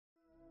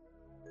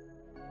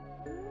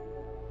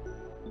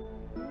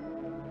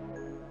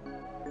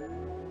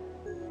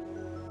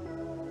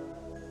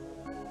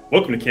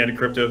Welcome to Candid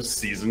Crypto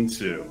Season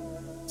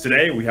 2.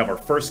 Today we have our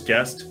first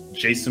guest,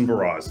 Jason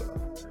Barraza.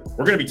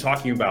 We're going to be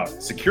talking about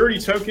security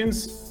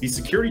tokens, the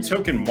security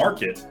token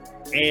market,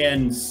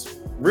 and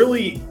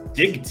really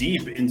dig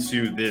deep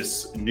into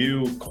this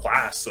new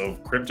class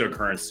of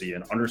cryptocurrency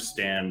and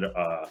understand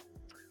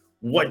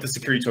what the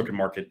security token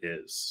market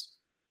is.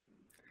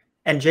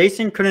 And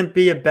Jason couldn't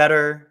be a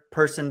better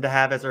person to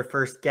have as our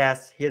first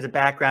guest. He has a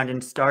background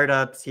in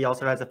startups. He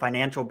also has a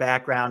financial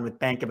background with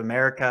Bank of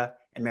America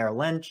and Merrill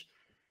Lynch.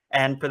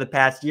 And for the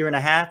past year and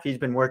a half, he's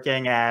been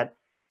working at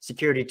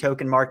Security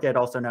Token Market,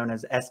 also known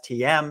as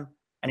STM.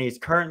 And he's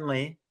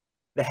currently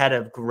the head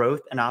of growth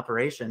and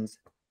operations.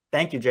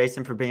 Thank you,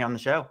 Jason, for being on the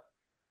show.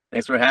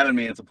 Thanks for having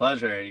me. It's a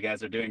pleasure. You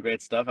guys are doing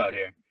great stuff out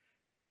here.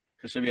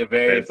 This should be a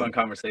very fun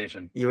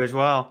conversation. You as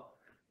well.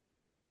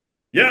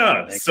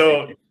 Yeah.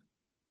 So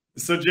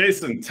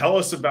Jason, tell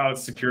us about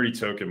Security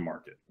Token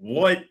Market.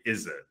 What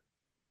is it?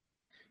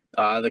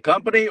 The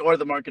company or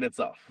the market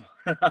itself?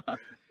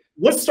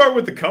 Let's start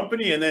with the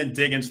company and then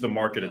dig into the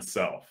market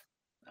itself.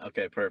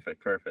 Okay,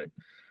 perfect.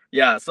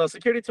 Yeah, so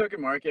Security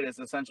Token Market is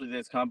essentially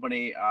this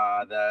company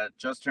that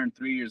just turned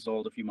 3 years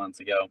old a few months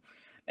ago.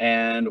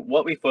 And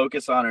what we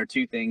focus on are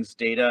two things: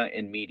 data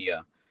and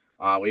media.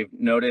 We've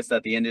noticed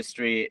that the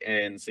industry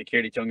in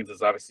security tokens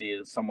is obviously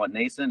somewhat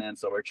nascent, and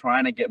so we're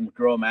trying to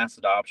grow mass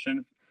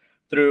adoption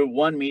through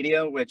one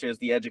media, which is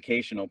the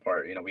educational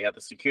part. You know, we have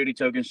the Security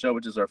Token Show,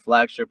 which is our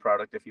flagship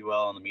product, if you will,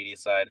 on the media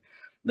side.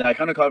 That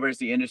kind of covers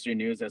the industry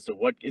news as to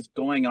what is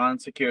going on in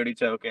security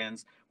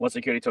tokens, what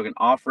security token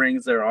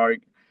offerings there are,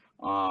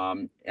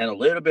 and a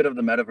little bit of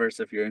the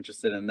metaverse if you're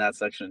interested in that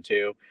section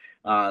too.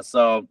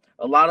 So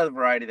a lot of the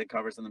variety that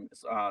covers in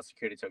the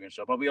Security Token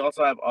Show. But we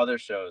also have other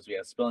shows. We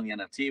have Spilling the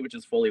NFT, which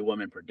is fully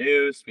women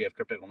produced. We have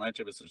Crypto con Leche,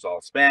 which is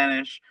all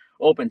Spanish.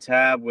 Open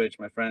Tab, which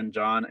my friend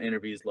John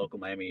interviews local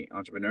Miami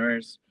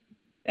entrepreneurs.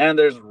 And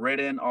there's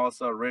written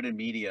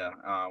media,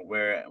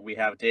 where we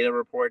have data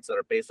reports that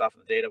are based off of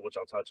the data, which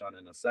I'll touch on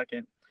in a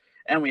second.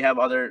 And we have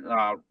other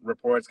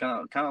reports,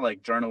 kind of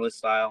like journalist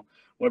style,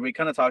 where we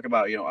kind of talk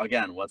about, you know,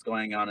 again, what's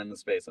going on in the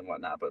space and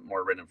whatnot, but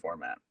more written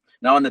format.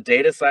 Now, on the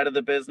data side of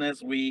the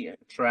business, we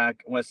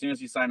track, well, as soon as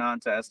you sign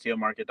on to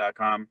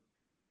stomarket.com,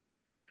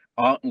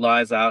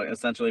 lies out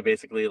essentially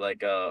basically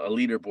like a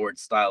leaderboard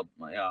style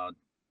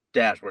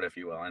dashboard, if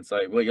you will. And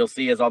so what you'll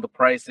see is all the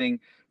pricing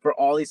for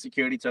all these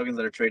security tokens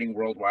that are trading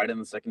worldwide in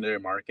the secondary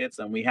markets.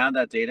 And we have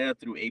that data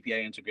through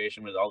API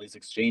integration with all these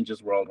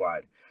exchanges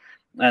worldwide.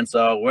 And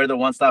so we're the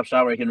one-stop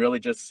shop where you can really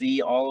just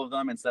see all of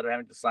them instead of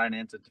having to sign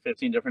into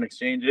 15 different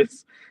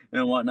exchanges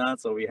and whatnot.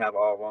 So we have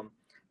all of them.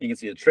 You can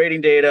see the trading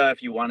data.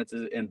 If you wanted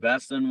to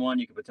invest in one,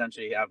 you could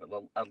potentially have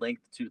a link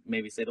to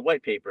maybe say the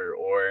white paper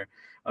or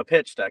a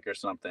pitch deck or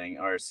something,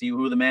 or see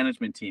who the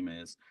management team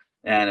is.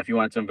 And if you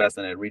wanted to invest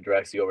in it, it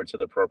redirects you over to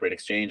the appropriate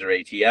exchange or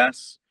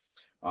ATS.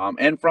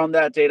 And from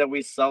that data,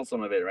 we sell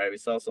some of it, right? We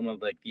sell some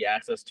of like the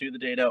access to the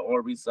data,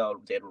 or we sell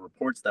data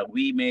reports that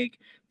we make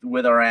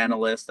with our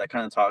analysts that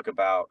kind of talk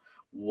about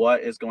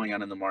what is going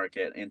on in the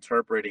market,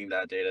 interpreting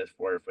that data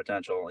for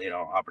potential, you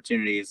know,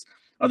 opportunities.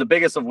 The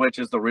biggest of which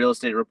is the real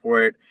estate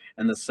report.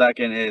 And the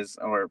second is,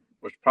 or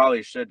which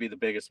probably should be the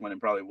biggest one and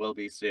probably will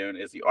be soon,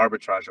 is the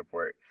arbitrage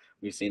report.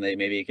 We've seen that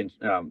maybe you can,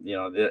 you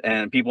know,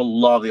 and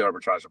people love the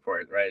arbitrage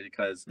report, right?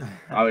 Because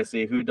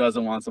obviously who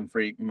doesn't want some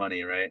free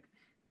money, right?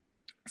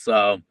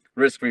 So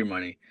risk-free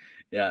money.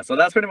 Yeah, so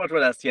that's pretty much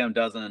what STM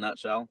does in a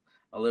nutshell.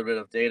 A little bit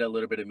of data, a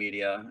little bit of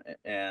media,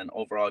 and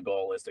overall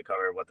goal is to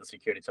cover what the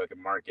security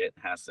token market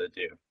has to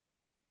do.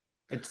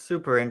 It's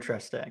super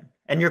interesting.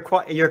 And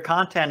your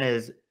content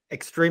is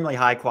extremely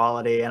high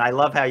quality. And I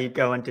love how you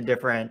go into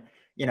different,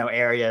 you know,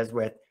 areas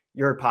with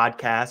your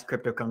podcast,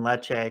 Crypto con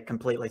Leche,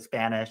 completely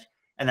Spanish.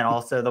 And then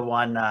also the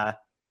one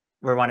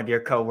where one of your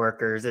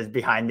coworkers is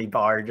behind the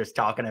bar just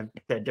talking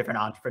to different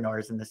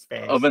entrepreneurs in the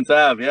space. Open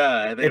Tab,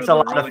 yeah. I think it's a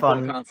lot really of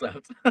fun. Cool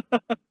concept.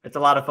 It's a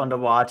lot of fun to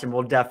watch, and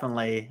we'll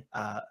definitely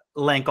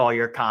link all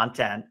your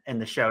content in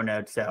the show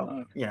notes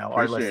so you know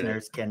our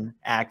listeners can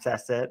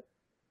access it.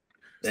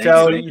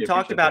 Thank you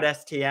talked about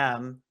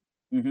STM.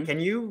 Mm-hmm. Can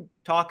you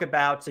talk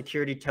about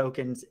security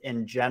tokens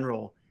in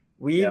general?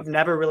 We've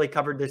never really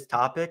covered this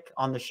topic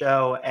on the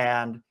show,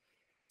 and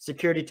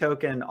security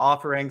token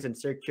offerings and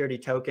security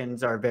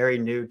tokens are very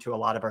new to a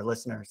lot of our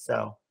listeners.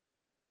 So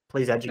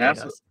please educate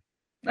us.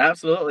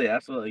 Absolutely.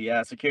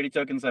 Yeah. Security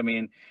tokens, I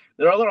mean,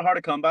 they're a little hard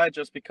to come by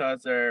just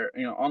because they're,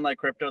 you know, unlike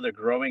crypto, they're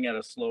growing at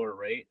a slower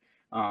rate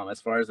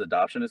as far as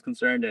adoption is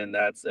concerned. And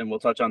we'll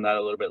touch on that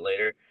a little bit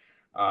later.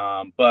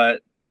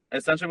 But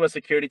essentially what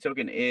security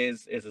token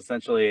is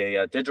essentially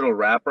a digital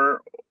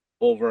wrapper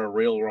over a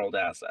real world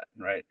asset,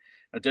 right?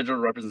 A digital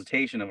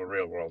representation of a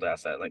real world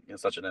asset, like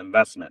such an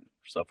investment.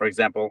 So for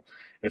example,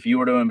 if you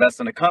were to invest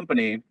in a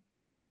company,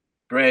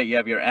 great, you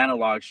have your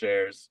analog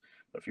shares.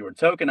 But if you were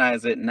to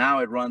tokenize it, now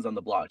it runs on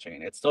the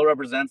blockchain. It still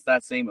represents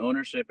that same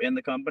ownership in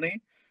the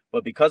company,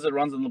 but because it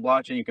runs on the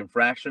blockchain, you can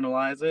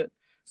fractionalize it.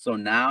 So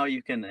now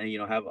you can, you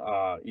know, have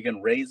you can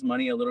raise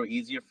money a little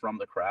easier from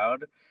the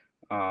crowd.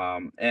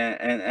 And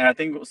I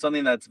think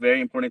something that's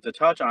very important to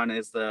touch on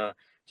is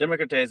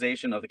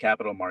democratization of the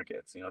capital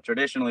markets.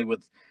 Traditionally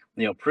with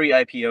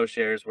pre-IPO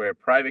shares where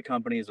private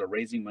companies are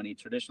raising money,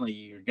 traditionally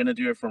you're going to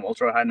do it from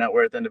ultra high net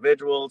worth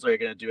individuals, or you're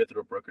going to do it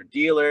through a broker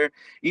dealer.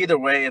 Either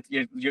way,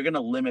 you're going to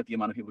limit the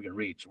amount of people you can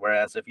reach.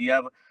 Whereas if you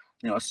have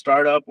a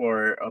startup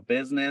or a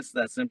business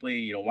that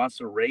simply wants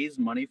to raise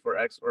money for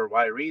X or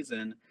Y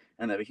reason,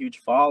 and they have a huge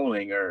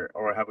following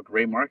or have a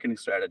great marketing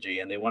strategy,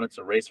 and they want it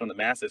to raise from the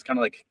masses, kind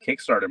of like a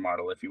Kickstarter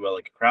model, if you will,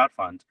 like a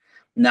crowdfund.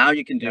 Now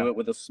you can do it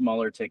with a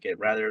smaller ticket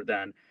rather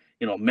than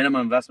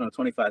minimum investment of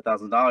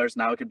 $25,000.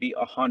 Now it could be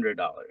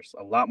 $100,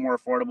 a lot more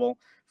affordable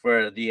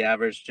for the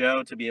average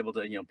Joe to be able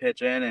to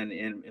pitch in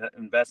and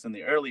invest in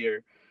the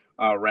earlier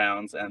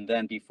rounds, and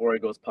then before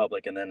it goes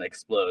public and then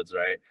explodes,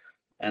 right?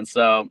 And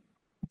so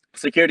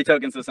security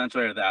tokens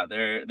essentially are that.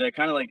 They're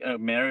kind of like a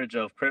marriage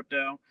of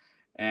crypto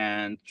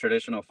and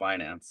traditional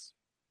finance,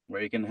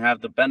 where you can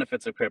have the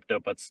benefits of crypto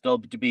but still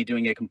be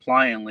doing it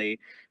compliantly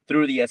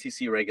through the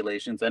SEC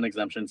regulations and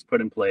exemptions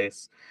put in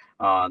place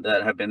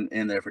that have been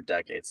in there for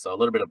decades. So a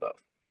little bit of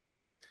both.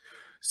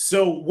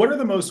 So what are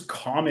the most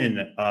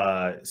common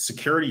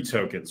security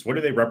tokens? What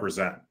do they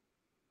represent?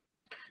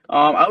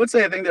 I would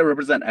say I think they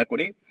represent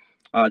equity,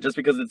 just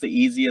because it's the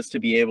easiest to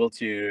be able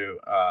to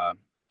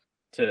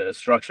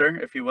structure,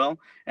 if you will,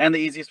 and the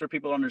easiest for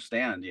people to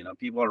understand.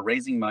 People are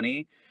raising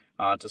money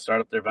to start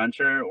up their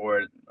venture,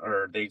 or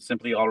they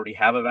simply already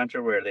have a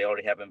venture where they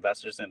already have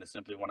investors and they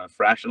simply want to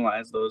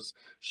fractionalize those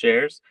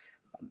shares.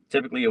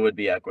 Typically, it would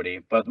be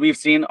equity, but we've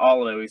seen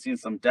all of it. We've seen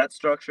some debt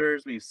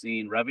structures. We've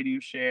seen revenue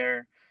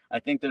share.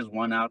 I think there's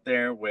one out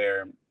there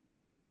where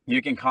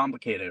you can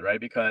complicate it, right?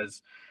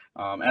 Because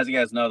as you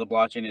guys know, the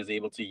blockchain is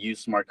able to use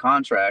smart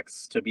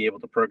contracts to be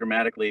able to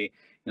programmatically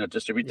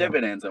distribute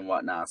dividends and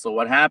whatnot. So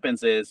what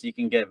happens is you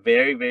can get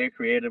very, very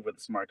creative with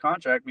the smart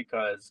contract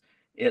because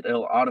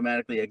it'll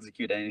automatically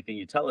execute anything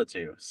you tell it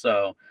to.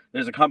 So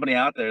there's a company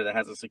out there that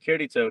has a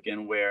security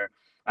token where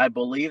I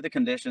believe the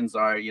conditions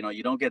are,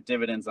 you don't get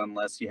dividends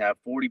unless you have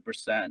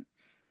 40%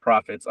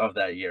 profits of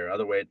that year.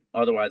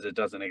 Otherwise it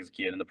doesn't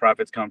execute. And the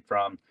profits come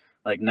from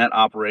like net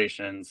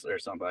operations or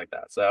something like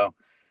that. So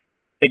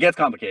it gets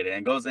complicated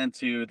and goes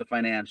into the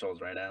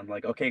financials, right? And I'm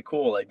like, okay,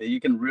 cool. Like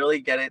you can really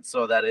get it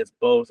so that it's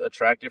both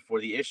attractive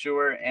for the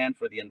issuer and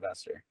for the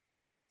investor.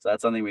 So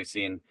that's something we've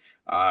seen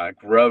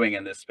growing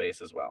in this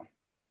space as well.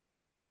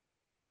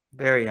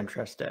 Very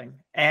interesting.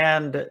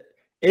 And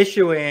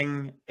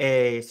issuing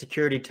a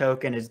security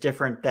token is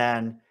different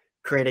than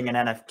creating an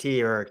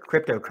NFT or a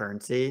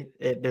cryptocurrency.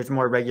 There's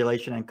more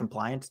regulation and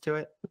compliance to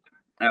it.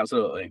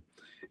 Absolutely.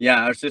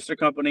 Yeah, our sister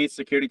company,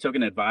 Security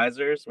Token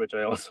Advisors, which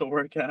I also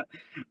work at,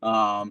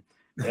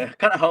 it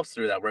kind of helps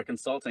through that. We're a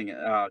consulting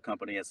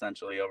company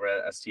essentially over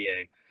at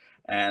STA.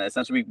 And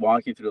essentially we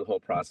walk you through the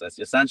whole process.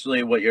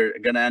 Essentially what you're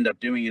going to end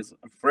up doing is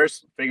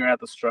first figuring out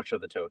the structure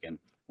of the token.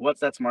 What's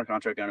that smart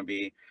contract going to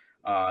be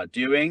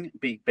doing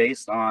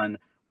based on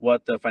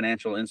what the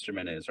financial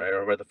instrument is, right?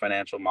 Or what the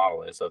financial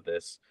model is of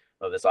this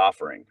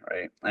offering,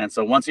 right? And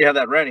so once you have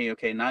that ready,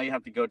 okay, now you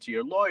have to go to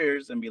your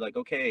lawyers and be like,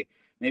 okay,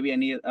 maybe I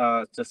need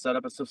to set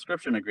up a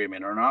subscription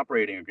agreement or an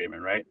operating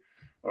agreement, right?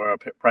 Or a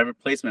private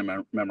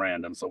placement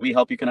memorandum. So we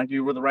help you connect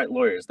you with the right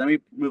lawyers. Then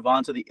we move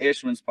on to the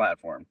issuance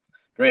platform.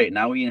 Great.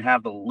 Now we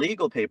have the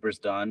legal papers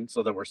done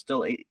so that we're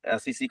still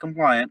SEC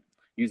compliant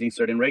using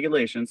certain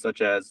regulations,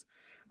 such as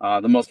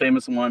the most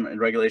famous one in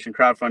regulation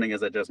crowdfunding,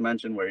 as I just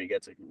mentioned, where you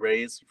get to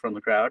raise from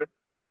the crowd.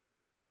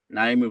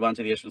 Now you move on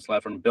to the issuance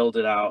platform, build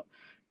it out,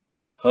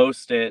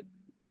 host it,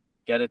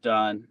 get it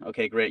done.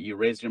 Okay, great. You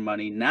raised your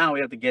money. Now we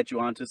have to get you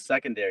onto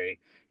secondary.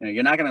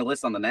 You're not going to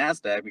list on the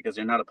NASDAQ because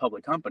you're not a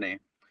public company.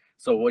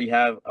 So we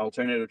have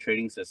alternative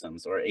trading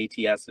systems, or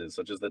ATSs,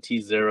 such as the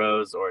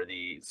T-Zeros or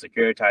the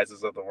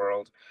Securitizers of the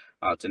world,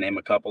 to name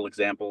a couple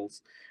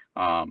examples.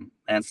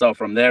 And so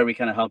from there, we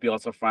kind of help you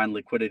also find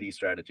liquidity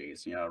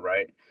strategies,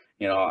 right?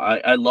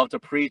 I love to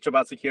preach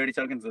about security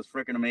tokens. It's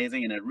freaking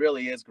amazing, and it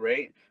really is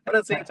great. But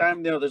at the same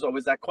time, there's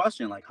always that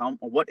question, like,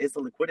 what is the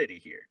liquidity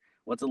here?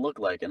 What's it look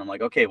like? And I'm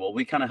like, okay, well,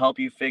 we kind of help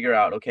you figure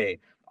out, okay,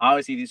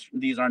 obviously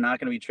these are not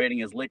going to be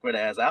trading as liquid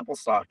as Apple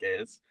stock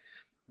is,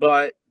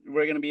 but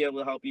we're going to be able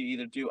to help you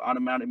either do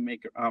automatic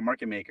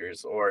market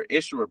makers or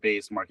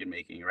issuer-based market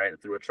making, right,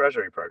 through a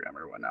treasury program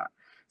or whatnot.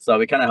 So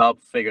we kind of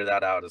help figure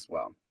that out as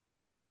well.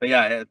 But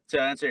yeah,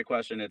 to answer your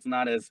question, it's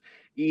not as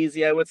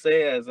easy, I would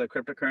say, as a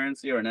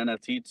cryptocurrency or an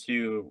NFT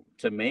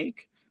to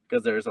make,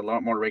 because there's a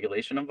lot more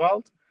regulation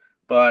involved.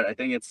 But I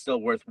think it's still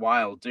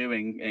worthwhile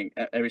doing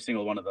every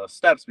single one of those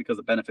steps because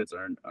the benefits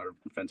are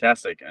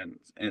fantastic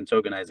in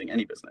tokenizing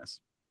any business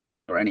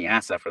or any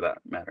asset for that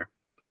matter.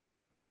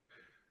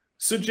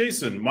 So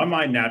Jason, my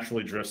mind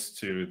naturally drifts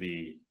to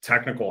the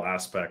technical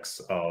aspects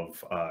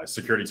of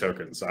security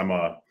tokens.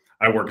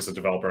 I work as a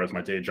developer as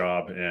my day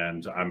job,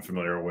 and I'm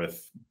familiar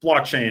with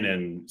blockchain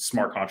and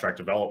smart contract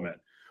development.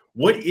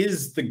 What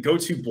is the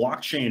go-to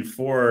blockchain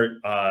for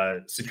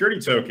security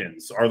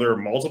tokens? Are there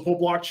multiple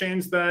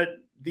blockchains that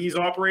these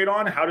operate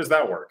on? How does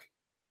that work?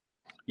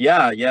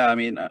 Yeah. I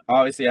mean,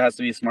 obviously it has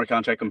to be smart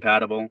contract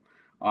compatible.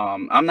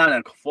 I'm not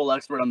a full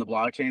expert on the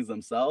blockchains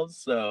themselves,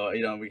 so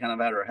we kind of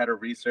had our head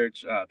of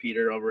research,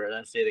 Peter over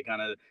at SDA, that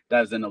kind of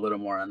dives in a little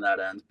more on that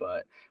end.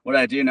 But what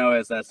I do know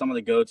is that some of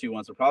the go-to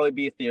ones will probably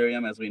be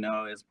Ethereum, as we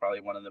know is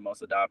probably one of the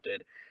most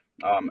adopted.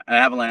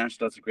 Avalanche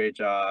does a great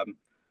job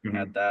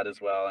at that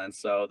as well, and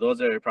so those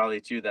are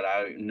probably two that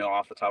I know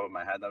off the top of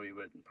my head that we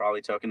would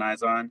probably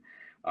tokenize on.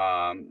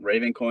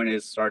 Ravencoin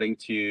is starting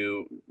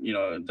to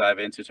dive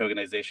into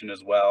tokenization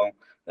as well.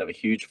 They have a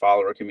huge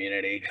follower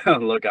community.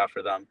 Look out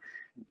for them.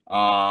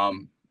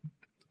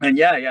 And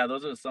yeah,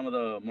 those are some of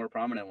the more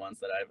prominent ones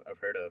that I've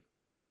heard of.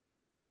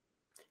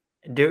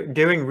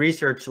 Doing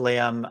research,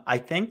 Liam, I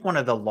think one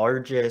of the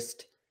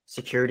largest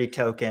security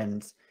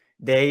tokens,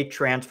 they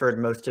transferred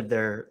most of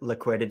their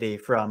liquidity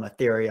from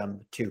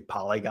Ethereum to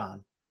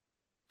Polygon.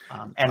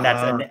 And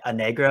that's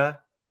Anegra.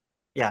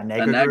 Yeah,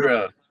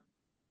 Anegra.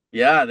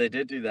 Yeah, they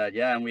did do that.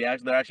 Yeah, and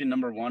they're actually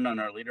number 1 on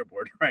our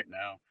leaderboard right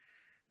now.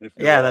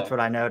 Yeah, that's what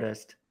I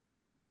noticed.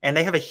 And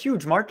they have a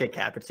huge market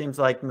cap. It seems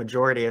like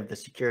majority of the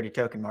security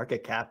token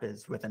market cap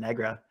is with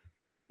Anegra.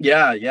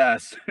 Yeah.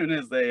 As soon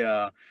as they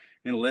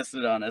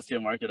listed on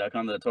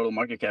STOmarket.com, the total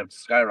market cap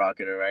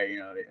skyrocketed,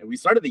 right? We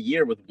started the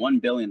year with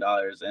 $1 billion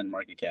in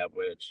market cap,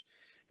 which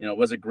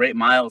was a great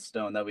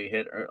milestone that we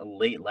hit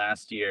late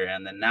last year.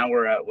 And then now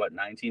we're at what,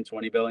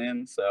 19-20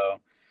 billion.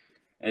 So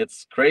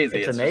it's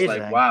crazy. It's just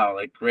like, wow,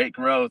 like great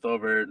growth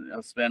over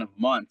a span of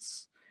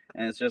months.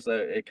 And it's just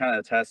it kind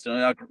of attests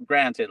to,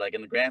 granted, like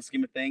in the grand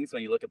scheme of things,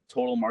 when you look at the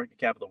total market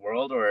cap of the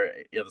world or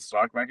the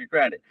stock market,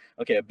 granted,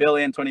 okay, $1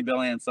 billion, 20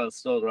 billion, so it's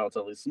still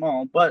relatively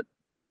small, but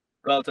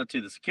relative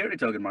to the security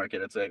token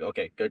market, it's like,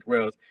 okay, good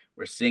growth.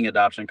 We're seeing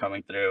adoption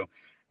coming through.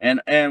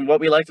 And what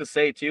we like to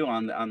say too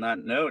on that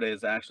note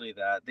is actually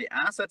that the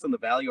assets and the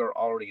value are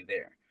already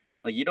there.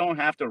 Like you don't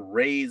have to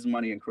raise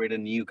money and create a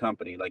new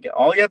company. Like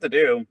all you have to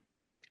do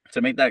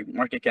to make that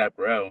market cap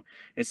grow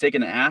is take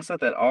an asset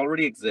that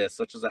already exists,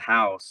 such as a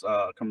house,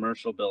 a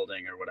commercial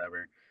building or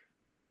whatever,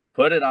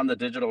 put it on the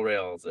digital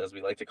rails, as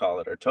we like to call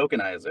it, or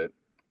tokenize it.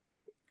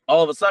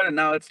 All of a sudden,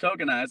 now it's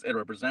tokenized. It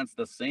represents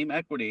the same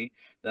equity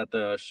that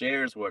the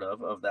shares would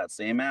have of that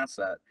same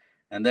asset.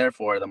 And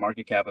therefore, the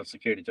market cap of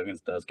security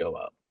tokens does go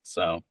up.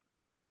 So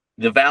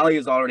the value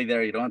is already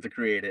there. You don't have to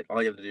create it.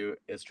 All you have to do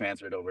is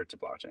transfer it over to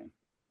blockchain.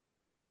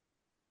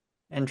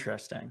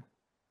 Interesting.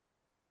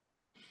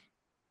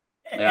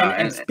 Yeah,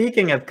 and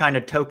speaking of kind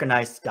of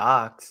tokenized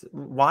stocks,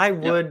 why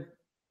would,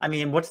 I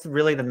mean, what's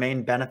really the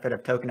main benefit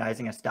of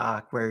tokenizing a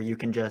stock where you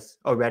can just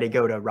already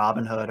go to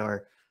Robinhood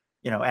or,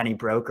 any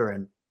broker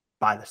and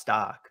buy the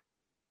stock?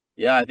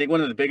 Yeah, I think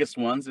one of the biggest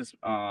ones is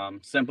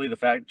simply the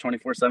fact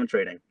 24/7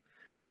 trading.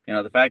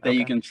 The fact that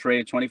you can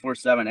trade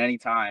 24/7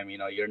 anytime,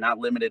 you're not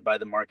limited by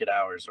the market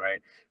hours,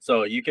 right?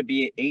 So you could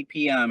be at 8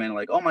 p.m. and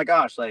like, oh my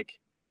gosh, like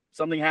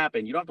something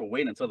happened. You don't have to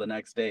wait until the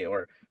next day,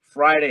 or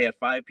Friday at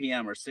 5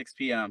 p.m. or 6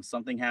 p.m.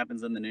 something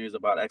happens in the news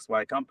about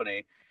XY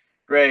company.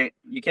 Great.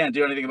 You can't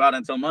do anything about it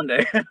until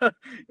Monday,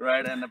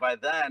 right? And by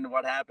then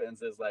what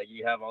happens is like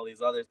you have all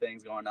these other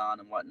things going on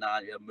and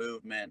whatnot, you have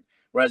movement,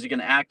 whereas you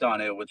can act on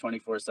it with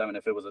 24/7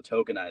 if it was a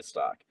tokenized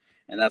stock.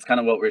 And that's kind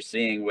of what we're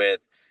seeing with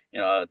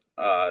the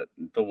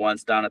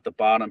ones down at the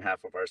bottom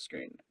half of our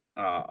screen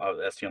of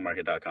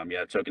STOmarket.com. You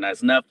have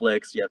tokenized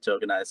Netflix, you have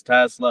tokenized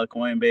Tesla,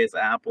 Coinbase,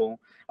 Apple,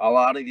 a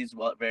lot of these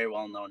very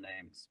well-known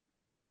names.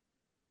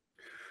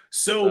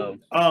 So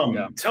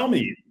tell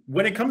me,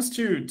 when it comes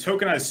to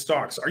tokenized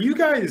stocks, are you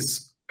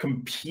guys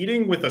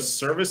competing with a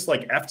service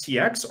like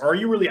FTX, or are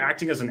you really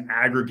acting as an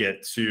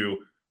aggregate to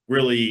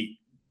really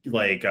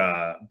like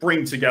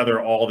bring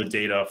together all the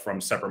data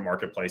from separate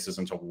marketplaces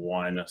into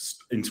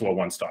a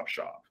one-stop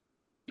shop?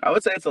 I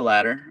would say it's the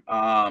latter.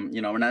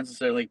 We're not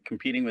necessarily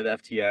competing with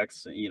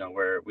FTX,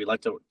 where we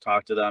like to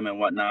talk to them and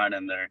whatnot,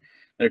 and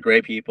they're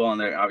great people,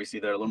 and they're a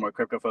little more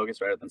crypto focused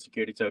rather than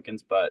security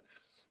tokens. But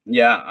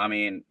yeah, I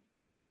mean,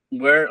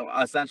 we're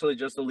essentially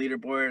just a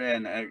leaderboard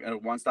and a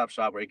one-stop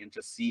shop where you can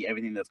just see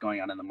everything that's going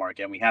on in the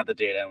market. And we have the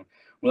data. And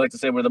we like to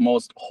say we're the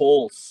most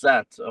whole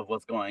set of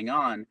what's going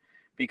on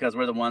because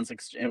we're the ones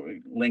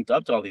linked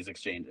up to all these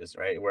exchanges,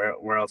 right?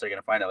 Where else are you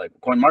going to find it? Like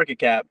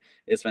CoinMarketCap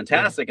is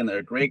fantastic and they're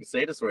a great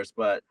data source,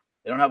 but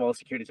they don't have all the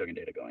security token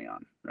data going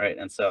on, right?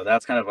 And so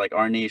that's kind of like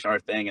our niche,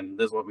 our thing, and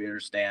this is what we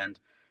understand.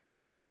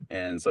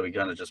 And so we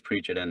kind of just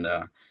preach it and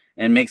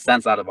make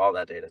sense out of all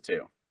that data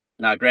too.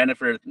 Now, granted,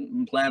 for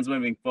plans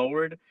moving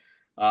forward,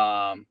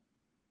 well,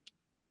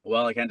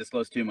 I can't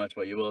disclose too much,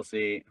 but you will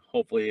see,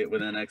 hopefully,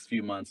 within the next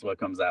few months, what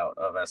comes out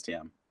of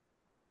STM.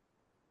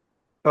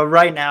 But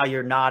right now,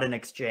 you're not an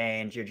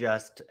exchange. You're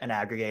just an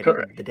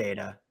aggregator of the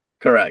data.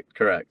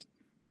 Correct.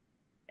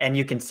 And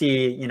you can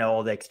see,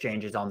 all the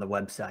exchanges on the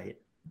website,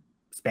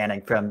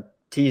 spanning from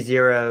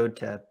T0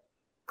 to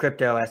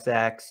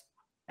CryptoSX,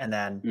 and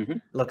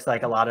then looks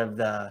like a lot of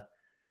the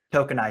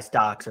tokenized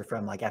stocks are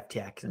from like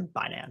FTX and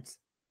Binance.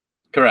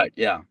 Correct.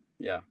 Yeah,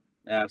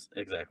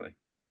 exactly.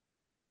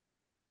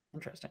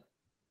 Interesting.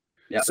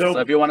 Yeah. So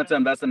if you wanted to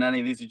invest in any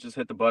of these, you just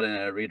hit the button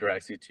and it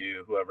redirects you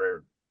to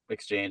whoever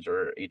exchange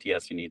or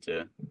ETS you need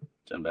to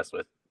invest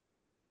with.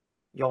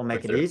 You'll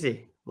make it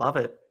easy. Love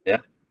it. Yeah.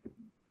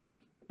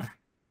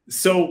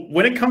 So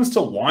when it comes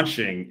to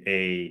launching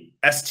a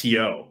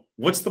STO,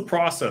 what's the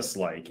process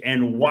like,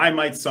 and why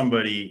might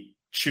somebody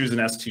choose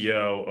an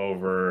STO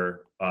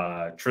over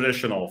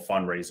traditional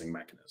fundraising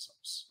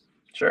mechanisms?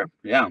 Sure.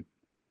 Yeah.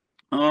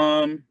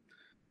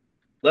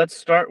 Let's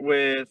start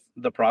with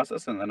the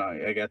process, and then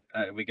I guess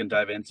we can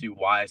dive into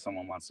why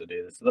someone wants to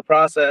do this. So the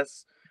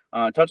process,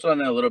 touched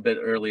on it a little bit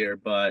earlier,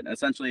 but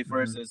essentially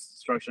first is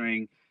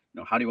structuring.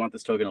 How do you want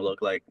this token to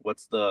look like?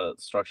 What's the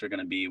structure going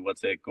to be?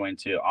 What's it going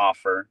to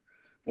offer?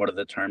 What are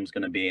the terms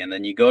going to be? And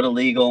then you go to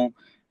legal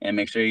and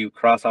make sure you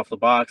cross off the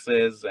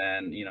boxes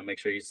and make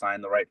sure you sign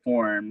the right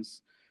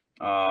forms.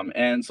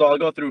 And so I'll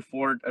go through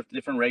 4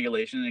 different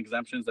regulation and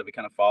exemptions that we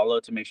kind of follow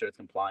to make sure it's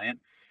compliant.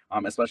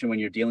 Especially when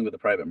you're dealing with the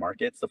private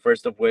markets. The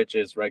first of which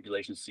is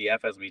Regulation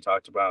CF, as we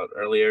talked about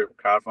earlier,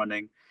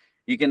 crowdfunding.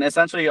 You can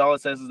essentially, all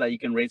it says is that you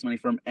can raise money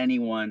from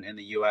anyone in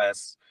the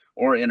US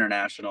or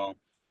international.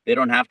 They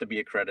don't have to be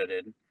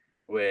accredited,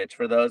 which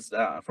for those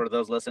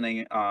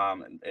listening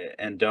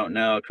and don't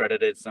know,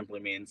 accredited simply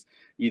means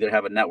you either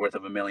have a net worth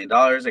of $1 million,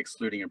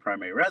 excluding your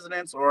primary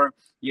residence, or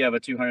you have a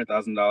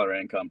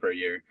 $200,000 income per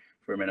year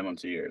for a minimum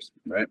 2 years,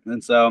 right?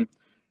 And so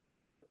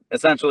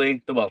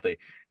essentially the wealthy.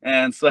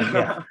 And so,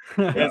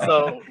 and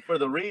so for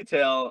the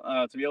retail,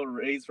 to be able to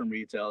raise from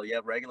retail, you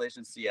have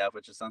Regulation CF,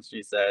 which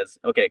essentially says,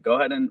 okay, go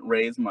ahead and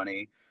raise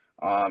money,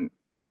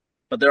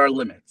 but there are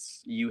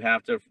limits. You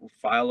have to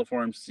file a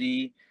Form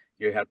C,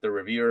 you have to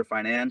review your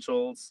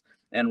financials,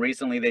 and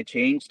recently they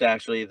changed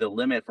actually the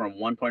limit from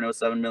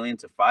 1.07 million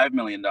to $5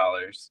 million.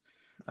 Oh,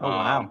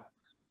 wow.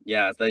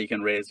 Yeah, that you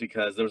can raise,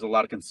 because there was a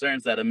lot of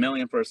concerns that $1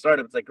 million for a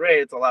startup, it's like,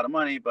 great, it's a lot of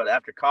money, but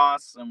after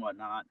costs and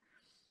whatnot,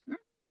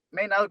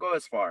 may not go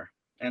as far.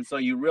 And so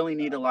you really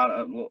need a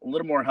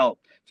little more help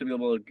to be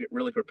able to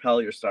really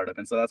propel your startup.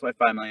 And so that's why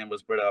 5 million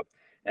was brought up.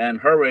 And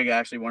Herwig,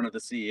 actually one of the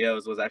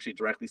CEOs, was actually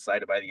directly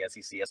cited by the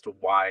SEC as to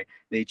why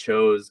they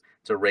chose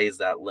to raise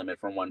that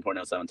limit from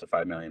 1.07 to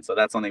 5 million. So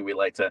that's something we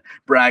like to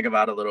brag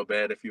about a little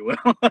bit, if you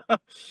will.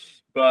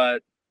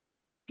 But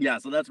yeah,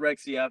 so that's Reg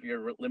CF.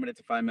 You're limited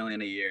to 5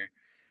 million a year.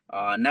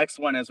 Next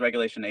one is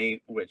Regulation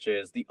 8, which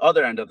is the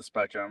other end of the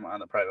spectrum on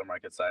the private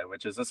market side,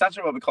 which is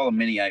essentially what we call a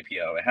mini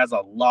IPO. It has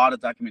a lot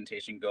of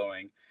documentation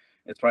going.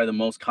 It's probably the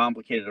most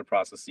complicated of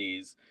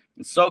processes.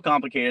 It's so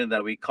complicated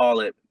that we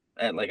call it,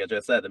 like I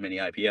just said, the mini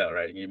IPO,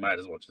 right? You might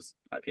as well just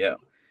IPO.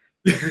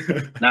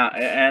 Now,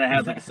 and it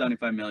has like a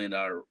 $75 million, a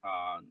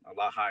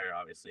lot higher,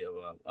 obviously,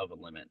 of a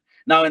limit.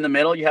 Now, in the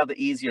middle, you have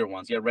the easier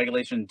ones. You have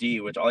Regulation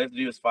D, which all you have to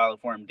do is file a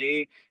Form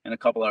D and a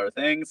couple other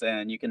things,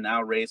 and you can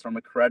now raise from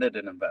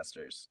accredited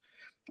investors,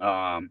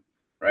 right?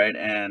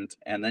 And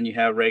then you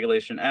have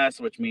Regulation S,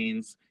 which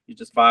means you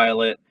just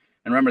file it.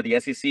 And remember,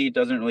 the SEC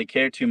doesn't really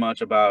care too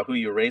much about who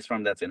you raise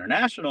from that's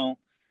international.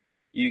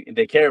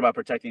 They care about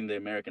protecting the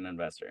American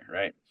investor,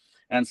 right?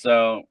 And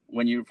so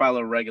when you file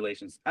a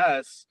Regulations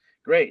S,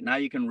 great, now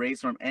you can raise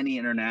from any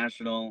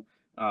international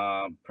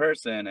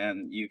person,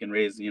 and you can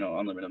raise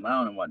unlimited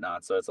amount and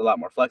whatnot. So it's a lot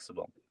more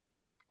flexible.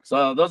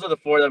 So those are the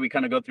 4 that we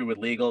kind of go through with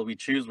legal. We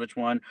choose which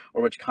one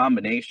or which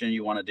combination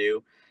you want to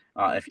do.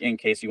 If in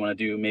case you want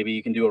to do, maybe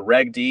you can do a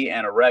Reg D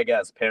and a Reg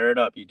S, pair it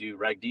up. You do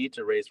Reg D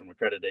to raise from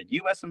accredited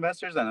US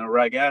investors, and a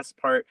Reg S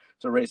part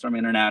to raise from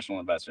international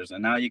investors.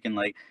 And now you can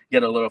like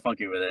get a little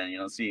funky with it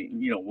and see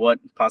what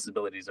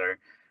possibilities are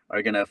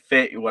going to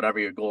fit whatever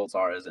your goals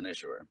are as an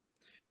issuer.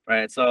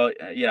 Right. So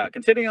yeah,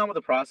 continuing on with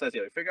the process,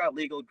 we figure out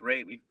legal,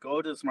 great. We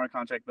go to the smart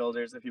contract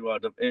builders, if you will,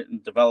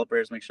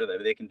 developers, make sure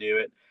that they can do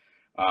it.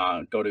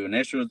 Go to an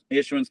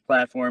issuance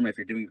platform. If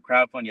you're doing a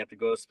crowdfund, you have to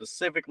go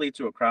specifically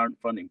to a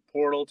crowdfunding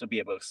portal to be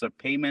able to accept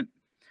payment.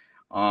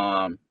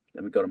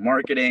 Then we go to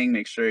marketing,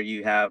 make sure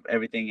you have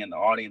everything in the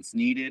audience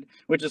needed,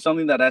 which is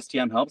something that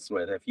STM helps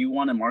with. If you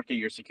want to market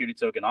your security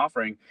token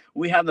offering,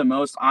 we have the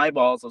most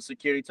eyeballs of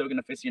security token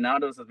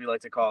aficionados, as we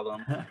like to call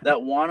them,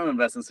 that want to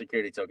invest in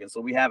security tokens.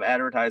 So we have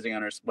advertising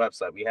on our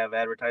website. We have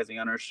advertising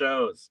on our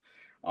shows.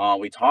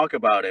 We talk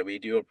about it. We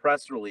do a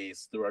press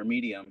release through our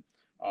Medium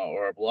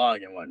or our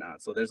blog and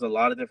whatnot. So there's a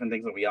lot of different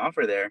things that we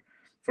offer there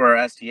for our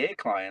STA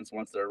clients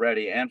once they're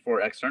ready, and for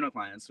external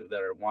clients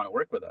that want to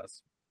work with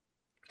us,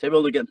 to be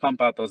able to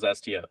pump out those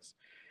STOs.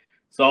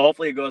 So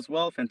hopefully it goes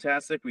well.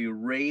 Fantastic. We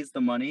raise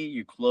the money.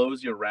 You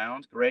close your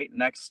round. Great.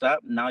 Next step.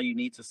 Now you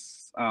need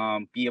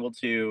to be able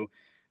to,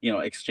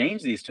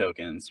 exchange these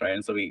tokens, right?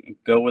 And so we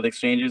go with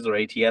exchanges or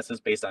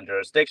ATSs based on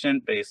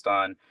jurisdiction, based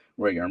on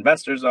where your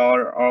investors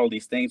are, all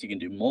these things. You can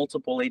do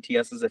multiple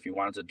ATSs if you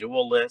wanted to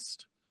dual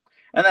list.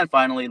 And then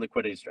finally,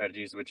 liquidity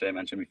strategies, which I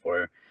mentioned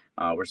before,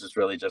 which is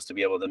really just to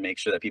be able to make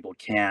sure that people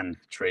can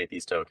trade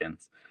these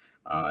tokens.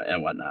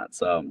 And whatnot.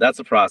 So that's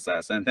a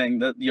process.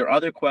 And your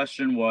other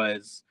question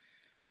was,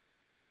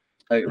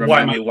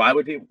 remind me, why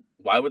would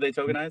they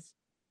tokenize?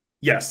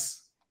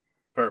 Yes.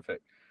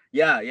 Perfect.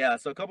 Yeah.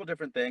 So a couple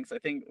different things. I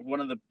think one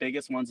of the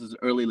biggest ones is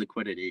early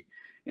liquidity.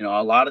 A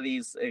lot of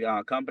these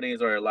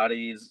companies, or a lot of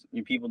these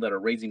people that are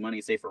raising money,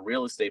 say for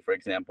real estate, for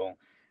example,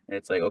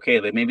 it's like, okay,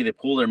 maybe they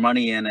pull their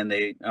money in and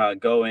they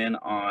go in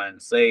on,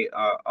 say,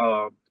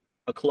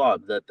 a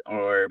club that,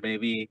 or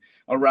maybe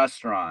a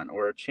restaurant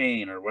or a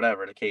chain or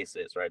whatever the case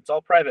is, right? It's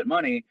all private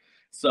money.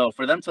 So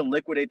for them to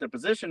liquidate their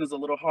position is a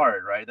little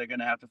hard, right? They're going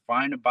to have to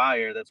find a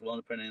buyer that's willing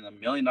to put in $1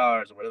 million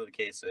or whatever the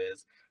case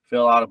is,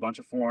 fill out a bunch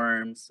of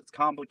forms. It's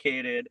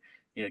complicated.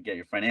 You know, get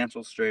your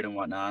financials straight and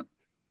whatnot.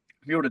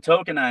 If you were to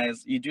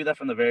tokenize, you do that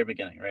from the very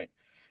beginning, right?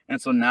 And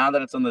so now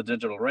that it's on the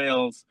digital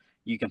rails,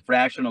 you can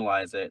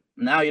fractionalize it.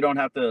 Now you don't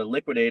have to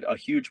liquidate a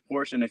huge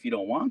portion if you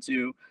don't want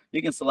to.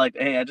 You can select,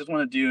 hey, I just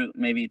want to do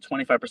maybe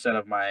 25%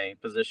 of my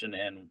position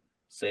in,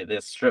 say,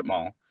 this strip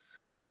mall,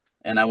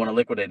 and I want to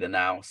liquidate it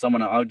now.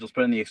 I'll just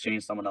put it in the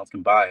exchange, someone else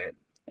can buy it.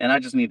 And I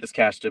just need this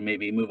cash to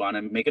maybe move on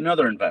and make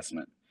another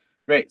investment.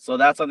 Great. So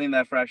that's something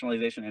that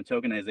fractionalization and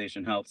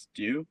tokenization helps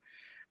do.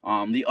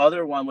 The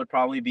other one would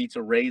probably be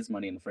to raise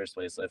money in the first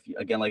place. So if you,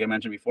 again, like I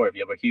mentioned before, if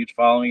you have a huge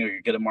following or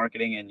you're good at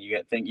marketing and you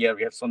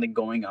have something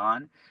going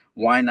on,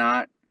 why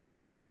not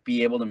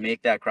be able to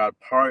make that crowd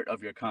part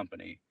of your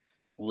company?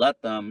 Let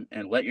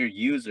your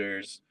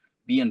users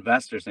be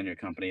investors in your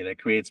company. That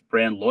creates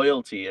brand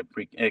loyalty. It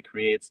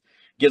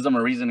gives them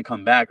a reason to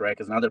come back, right?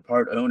 Because now they're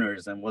part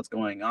owners and what's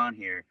going on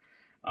here,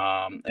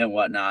 and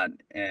whatnot.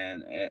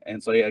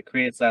 And so yeah, it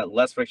creates that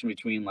less friction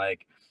between,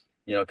 like,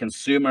 you know,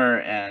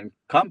 consumer and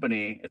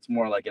company. It's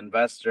more like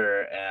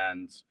investor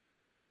and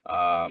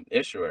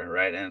issuer,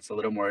 right? And it's a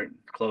little more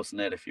close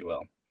knit, if you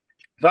will.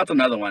 So that's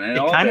another one. And it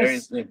all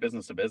varies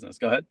business to business.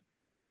 Go ahead.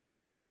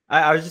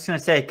 I was just going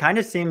to say, it kind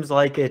of seems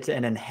like it's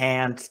an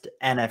enhanced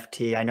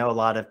NFT. I know a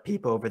lot of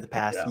people over the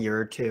past year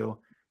or two,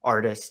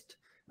 artists,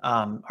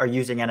 are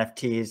using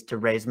NFTs to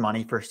raise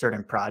money for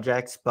certain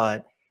projects.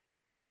 But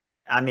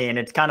I mean,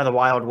 it's kind of the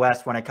Wild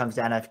West when it comes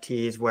to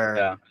NFTs,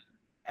 where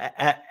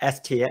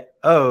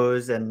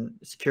STOs and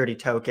security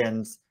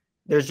tokens,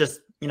 there's just,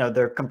 you know,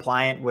 they're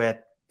compliant with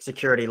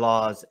security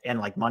laws and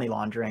like money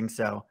laundering.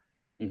 So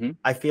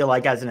I feel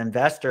like as an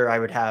investor, I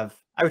would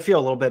feel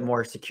a little bit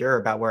more secure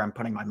about where I'm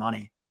putting my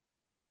money.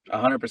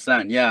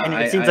 100%. Yeah. And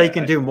it seems like you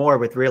can do more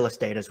with real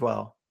estate as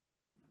well.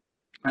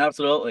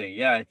 Absolutely.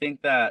 Yeah. I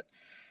think that,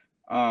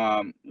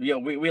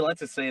 we like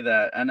to say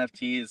that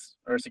NFTs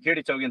or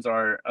security tokens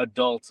are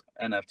adult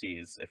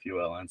NFTs, if you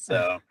will. And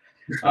so,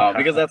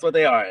 because that's what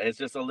they are. It's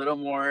just a little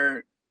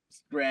more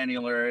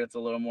granular. It's a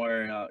little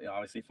more,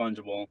 obviously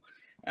fungible.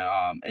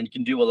 And you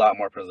can do a lot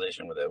more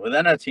preservation with it. With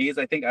NFTs,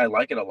 I think I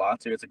like it a lot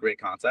too. It's a great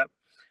concept.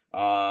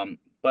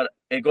 But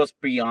it goes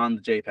beyond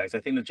the JPEGs. I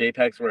think the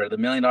JPEGs the $1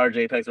 million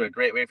JPEGs are a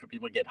great way for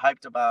people to get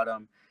hyped about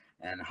them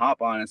and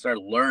hop on and start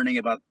learning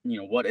about, you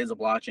know, what is a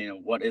blockchain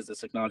and what is the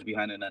technology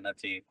behind an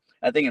NFT.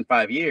 I think in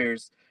 5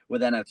 years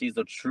with NFTs,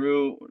 the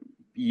true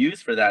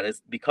use for that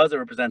is because it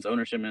represents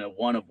ownership in a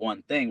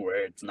one thing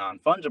where it's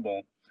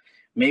non-fungible.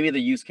 Maybe the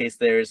use case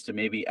there is to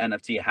maybe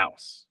NFT a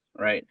house,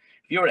 right?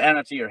 If you were to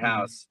NFT your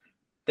house,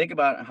 think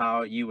about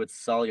how you would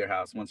sell your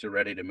house once you're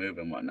ready to move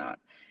and whatnot.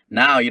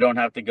 Now you don't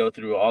have to go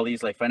through all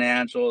these like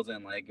financials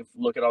and like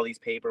look at all these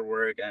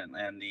paperwork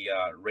and the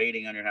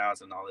rating on your house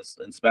and all this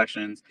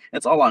inspections.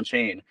 It's all on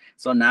chain.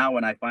 So now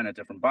when I find a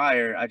different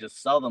buyer, I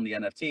just sell them the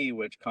NFT,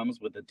 which comes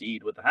with the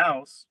deed with the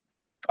house.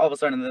 All of a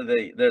sudden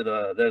they're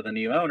the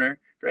new owner.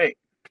 Great.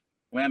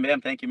 Wham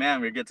bam, thank you, man.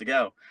 We're good to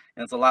go.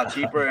 And it's a lot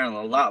cheaper and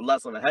a lot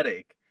less of a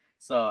headache.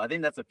 So I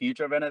think that's the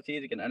future of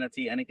NFTs. You can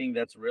NFT anything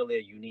that's really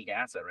a unique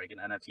asset, right? You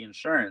can NFT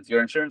insurance,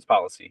 your insurance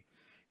policy.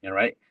 You know,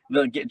 right?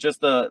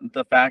 Just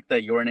the fact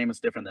that your name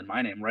is different than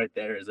my name right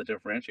there is a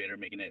differentiator,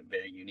 making it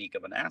very unique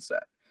of an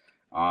asset.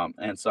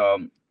 And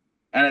so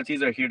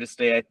NFTs are here to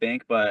stay, I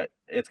think, but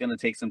it's going to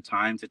take some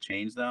time to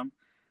change them,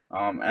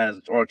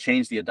 or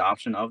change the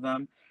adoption of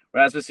them.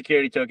 Whereas with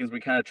security tokens, we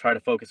kind of try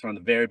to focus from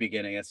the very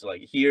beginning as to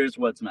like, here's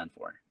what's meant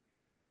for.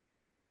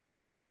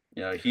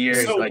 You know,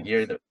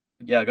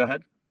 go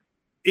ahead.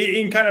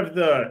 In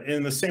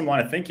the same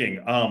line of thinking,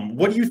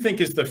 what do you think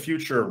is the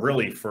future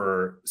really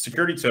for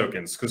security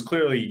tokens? Because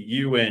clearly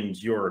you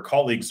and your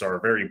colleagues are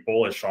very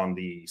bullish on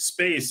the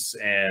space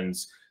and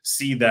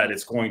see that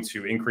it's going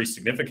to increase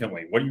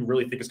significantly. What do you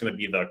really think is going to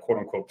be the quote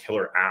unquote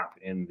killer app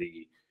in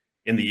the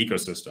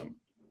ecosystem?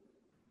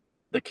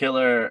 The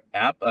killer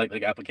app,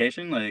 like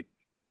application,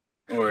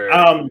 or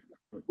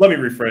let me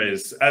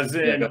rephrase. As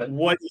in,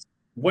 what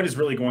is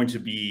really going to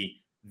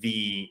be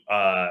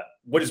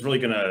what is really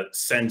going to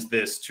send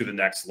this to the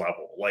next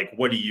level? Like,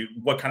 what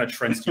kind of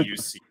trends do you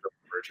see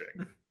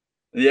emerging?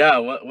 Yeah,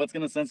 what's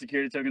going to send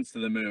security tokens to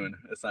the moon,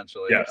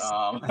 essentially? Yes.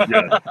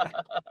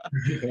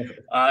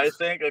 I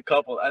think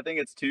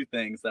it's two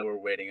things that we're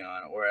waiting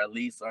on, or at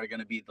least are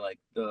going to be like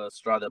the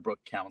straw that broke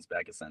camel's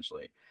back,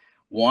 essentially.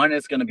 One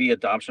is going to be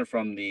adoption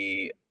from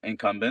the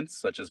incumbents,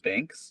 such as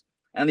banks,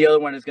 and the other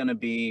one is going to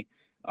be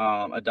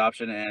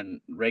adoption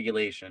and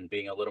regulation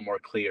being a little more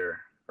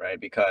clear. Right,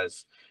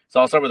 because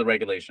I'll start with the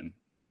regulation.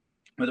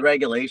 With the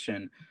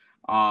regulation,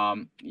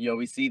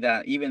 we see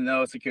that even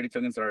though security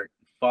tokens are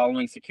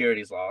following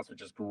securities laws,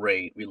 which is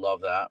great, we love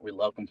that. We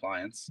love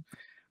compliance.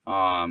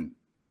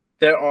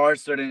 There are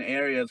certain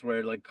areas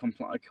where like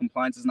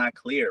compliance is not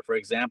clear. For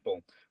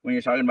example, when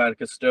you're talking about a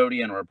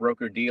custodian or a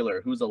broker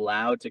dealer who's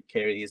allowed to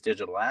carry these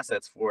digital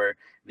assets for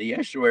the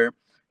issuer,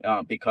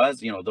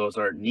 because those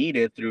are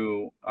needed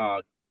through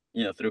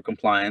through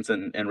compliance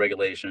and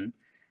regulation.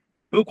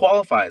 Who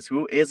qualifies?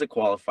 Who is a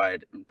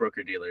qualified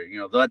broker dealer?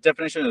 That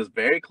definition is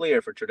very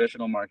clear for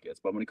traditional markets,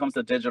 but when it comes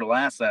to digital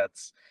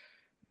assets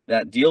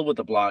that deal with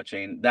the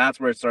blockchain, that's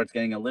where it starts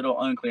getting a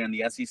little unclear. And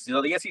the SEC,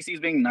 so the SEC is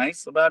being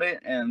nice about it,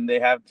 and they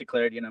have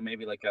declared,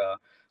 maybe like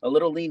a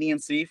little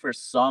leniency for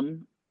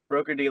some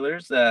broker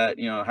dealers that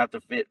have to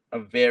fit a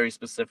very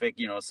specific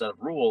set of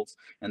rules,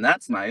 and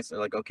that's nice. They're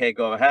like, okay,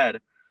 go ahead,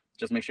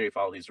 just make sure you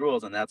follow these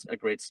rules, and that's a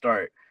great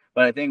start.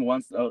 But I think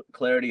once the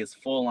clarity is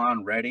full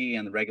on ready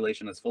and the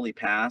regulation is fully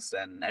passed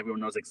and everyone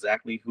knows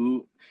exactly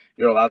who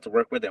you're allowed to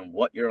work with and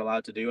what you're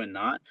allowed to do and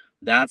not,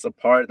 that's a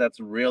part that's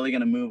really going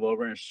to move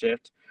over and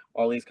shift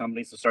all these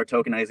companies to start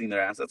tokenizing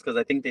their assets, because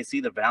I think they see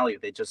the value.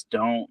 They just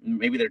don't,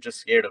 maybe they're just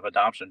scared of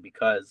adoption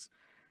because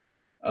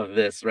of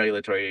this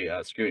regulatory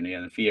scrutiny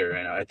and fear.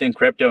 And I think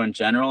crypto in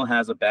general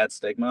has a bad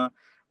stigma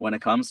when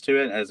it comes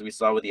to it, as we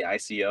saw with the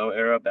ICO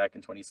era back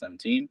in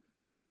 2017.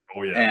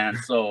 Oh yeah. And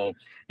so,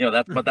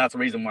 that's the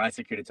reason why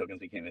security tokens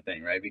became a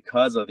thing, right?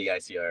 Because of the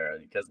ICO era,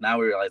 because now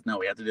we realize, no,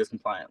 we have to do this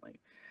compliantly.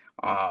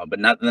 But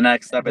not the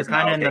next step. We're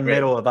kind of in the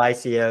middle of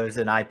ICOs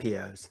and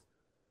IPOs.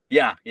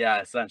 Yeah,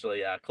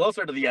 essentially, yeah.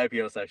 Closer to the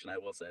IPO section, I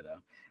will say,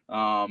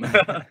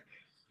 though.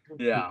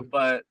 Yeah,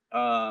 but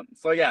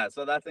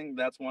so I think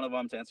that's one of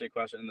them, to answer your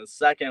question. And the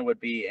second would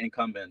be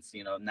incumbents.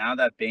 Now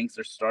that banks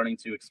are starting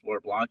to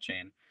explore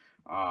blockchain,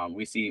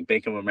 we see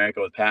Bank of America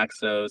with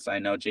Paxos. I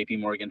know JP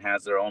Morgan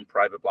has their own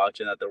private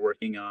blockchain that they're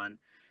working on,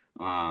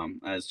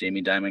 as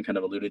Jamie Dimon kind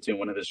of alluded to in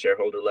one of his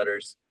shareholder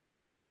letters.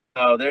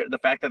 So the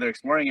fact that they're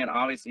exploring it,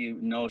 obviously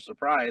no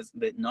surprise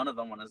that none of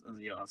them want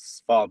to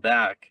fall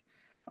back.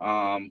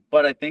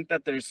 But I think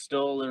that there's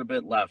still a little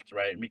bit left,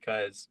 right?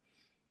 Because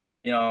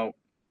you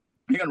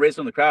can raise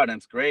from the crowd and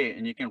it's great,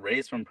 and you can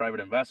raise from private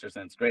investors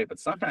and it's great, but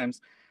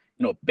sometimes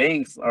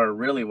banks are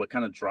really what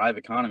kind of drive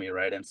economy,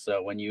 right? And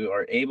so when you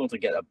are able to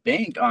get a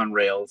bank on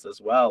rails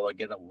as well, or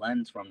get a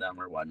lend from them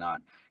or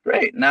whatnot,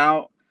 great.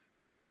 Now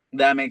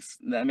that makes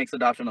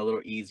adoption a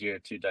little easier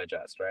to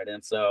digest, right?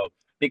 And so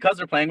because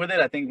they're playing with it,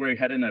 I think we're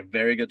headed in a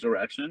very good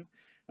direction.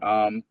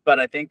 But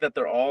I think that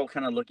they're all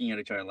kind of looking at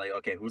each other like,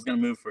 okay, who's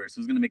going to move first?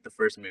 Who's going to make the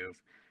first move?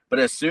 But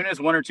as soon as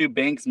one or two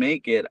banks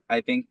make it,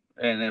 I think,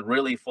 and it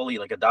really fully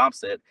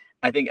adopts it,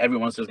 I think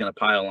everyone's just going to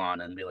pile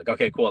on and be like,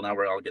 okay, cool, now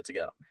we're all good to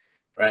go.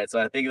 Right.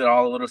 So I think they're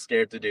all a little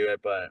scared to do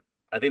it, but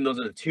I think those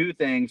are the two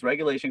things: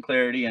 regulation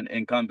clarity and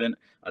incumbent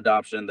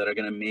adoption, that are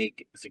going to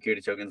make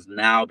security tokens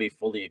now be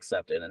fully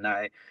accepted. And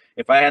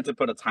if I had to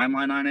put a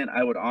timeline on it,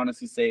 I would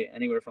honestly say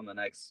anywhere from the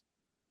next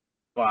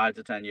 5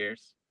 to 10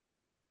 years,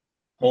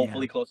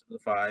 hopefully closer to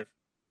 5.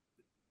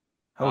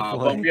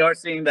 But we are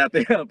seeing that,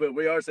 but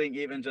we are seeing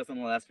even just in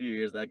the last few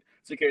years that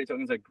security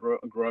tokens are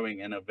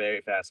growing in a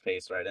very fast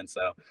pace, right? And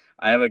so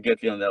I have a good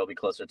feeling that it'll be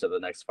closer to the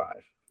next 5.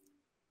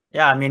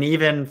 Yeah, I mean,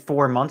 even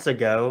 4 months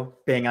ago,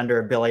 being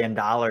under $1 billion,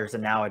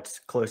 and now it's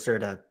closer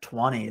to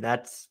 20.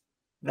 That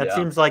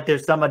seems like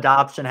there's some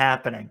adoption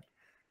happening.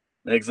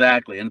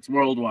 Exactly, and it's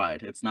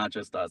worldwide. It's not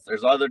just us.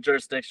 There's other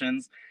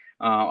jurisdictions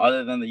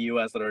other than the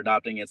U.S. that are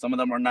adopting it. Some of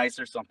them are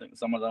nicer, some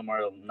of them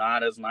are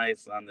not as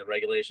nice on the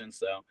regulations.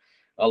 So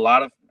a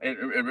lot of it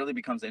really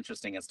becomes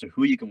interesting as to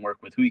who you can work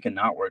with, who you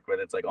cannot work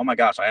with. It's like, oh my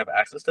gosh, I have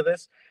access to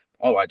this.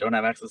 Oh, I don't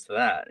have access to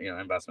that.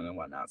 Investment and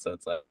whatnot. So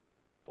it's like,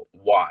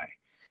 why?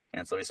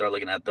 And so we start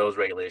looking at those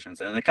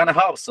regulations, and it kind of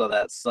helps so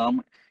that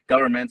some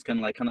governments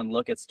can kind of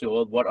look at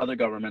what other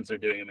governments are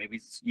doing and maybe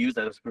use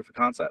that as proof of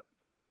concept.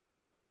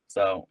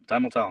 So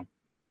time will tell.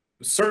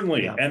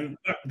 Certainly. Yeah. And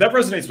that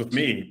resonates with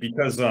me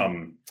because,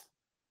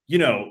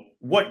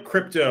 what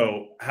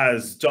crypto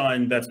has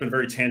done that's been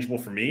very tangible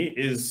for me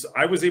is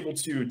I was able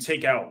to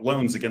take out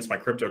loans against my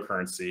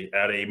cryptocurrency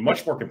at a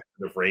much more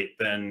competitive rate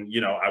than,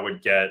 I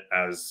would get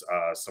as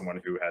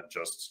someone who had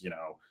just,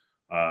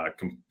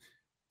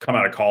 come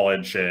out of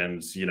college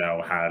and,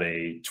 had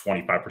a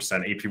 25%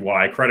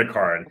 APY credit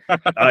card.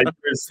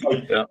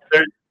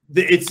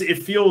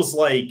 It feels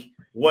like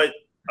what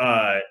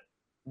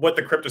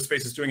the crypto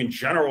space is doing in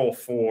general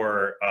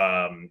for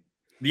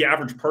the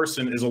average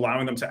person is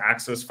allowing them to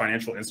access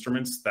financial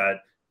instruments that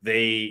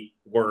they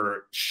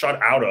were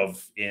shut out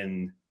of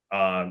in,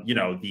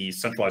 the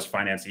centralized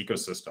finance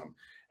ecosystem.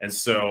 And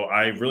so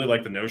I really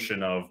like the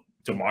notion of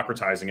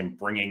democratizing and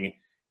bringing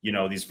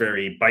these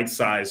very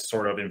bite-sized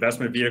sort of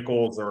investment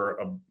vehicles,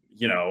 or,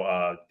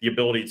 the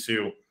ability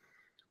to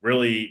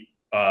really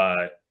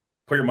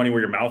put your money where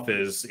your mouth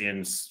is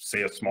in,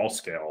 say, a small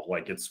scale.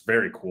 Like, it's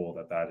very cool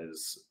that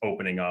is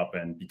opening up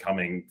and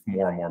becoming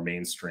more and more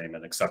mainstream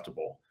and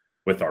acceptable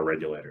with our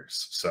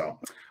regulators. So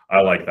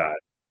I like that.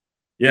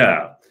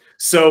 Yeah.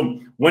 So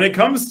when it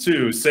comes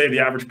to, say, the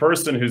average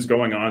person who's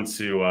going on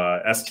to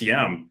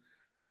STM,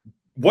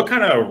 what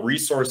kind of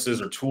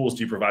resources or tools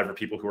do you provide for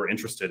people who are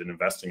interested in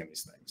investing in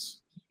these things?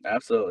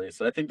 Absolutely.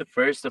 So I think the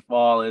first of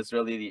all is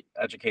really the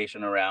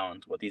education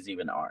around what these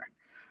even are.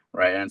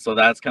 right? And so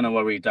that's kind of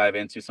what we dive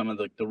into, some of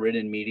the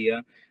written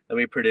media that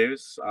we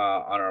produce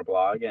on our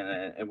blog,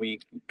 and we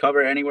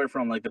cover anywhere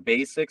from like the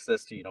basics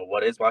as to, you know,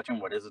 what is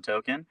blockchain, what is a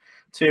token,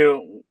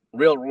 to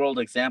real world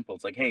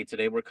examples like, hey,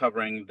 today we're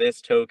covering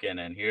this token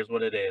and here's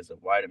what it is and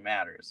why it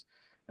matters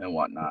and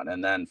whatnot.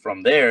 And then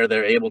from there,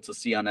 they're able to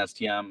see on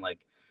STM, like,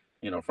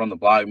 you know, from the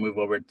blog, move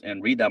over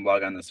and read that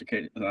blog on the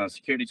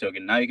security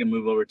token. Now you can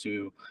move over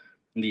to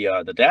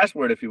the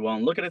dashboard, if you will,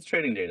 and look at its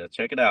trading data.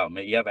 Check it out.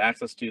 Maybe you have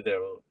access to their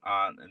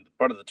and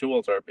part of the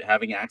tools are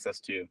having access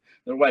to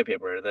their white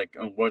paper, like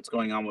what's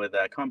going on with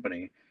that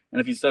company. And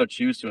if you so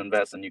choose to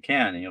invest, then you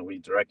can. You know, we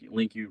directly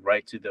link you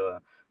right to the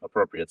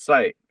appropriate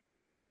site.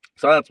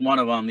 So that's one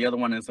of them. The other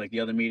one is like the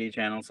other media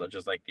channels, such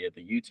as like the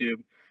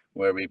YouTube,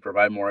 where we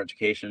provide more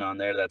education on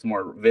there. That's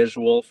more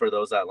visual for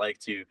those that like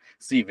to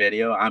see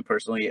video. I'm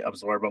personally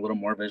absorb a little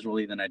more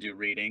visually than I do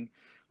reading.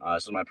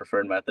 This is my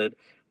preferred method.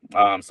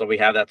 So we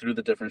have that through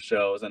the different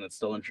shows, and it's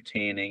still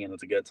entertaining and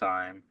it's a good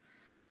time,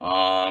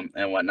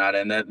 and whatnot.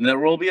 And then there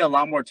will be a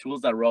lot more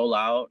tools that roll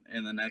out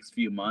in the next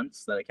few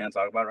months that I can't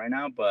talk about right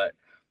now, but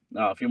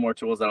a few more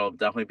tools that will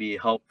definitely be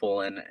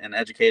helpful in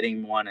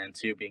educating, one, and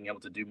two, being able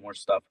to do more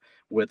stuff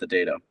with the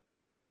data.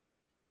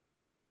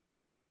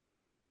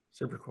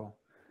 Super cool.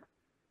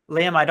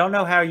 Liam, I don't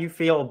know how you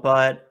feel,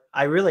 but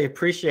I really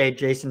appreciate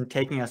Jason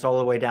taking us all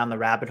the way down the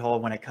rabbit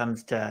hole when it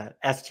comes to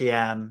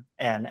STM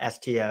and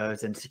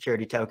STOs and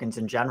security tokens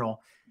in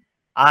general.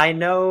 I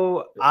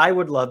know I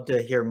would love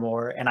to hear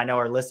more, and I know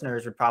our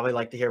listeners would probably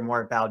like to hear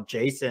more about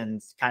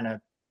Jason's kind of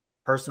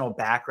personal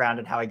background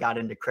and how he got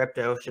into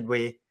crypto. Should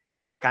we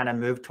kind of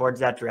move towards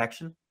that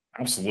direction?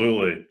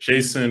 Absolutely.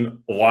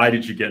 Jason, why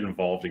did you get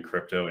involved in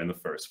crypto in the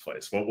first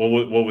place? What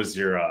was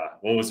your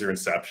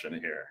inception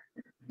here?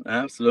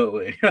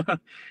 Absolutely.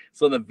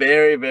 So the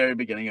very, very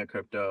beginning of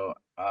crypto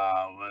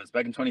was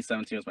back in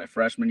 2017. It was my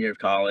freshman year of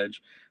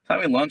college. I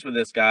was having lunch with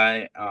this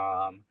guy,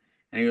 and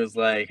he was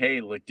like, "Hey,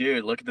 look,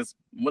 dude, look at this.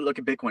 Look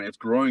at Bitcoin. It's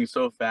growing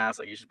so fast.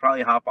 Like, you should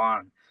probably hop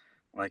on."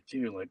 I'm like,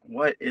 dude, like,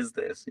 what is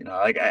this? You know,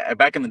 like, I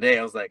back in the day,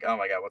 I was like, oh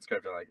my god, what's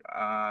crypto? Like,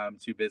 I'm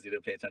too busy to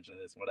pay attention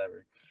to this,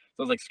 whatever. So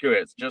I was like, screw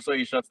it. Just so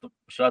he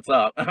shuts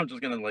up, I'm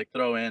just gonna like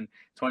throw in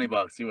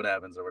 $20, see what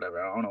happens or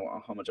whatever. I don't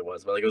know how much it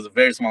was, but like it was a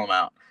very small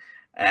amount.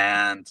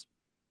 And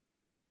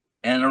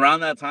around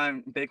that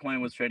time,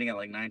 Bitcoin was trading at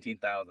like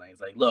 19,000. He's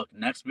like, look,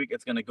 next week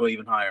it's gonna go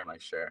even higher. I'm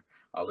like, sure,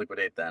 I'll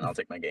liquidate then. I'll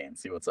take my gain,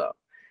 see what's up.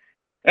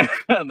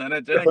 And then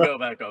it didn't go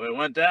back up. It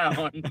went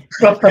down.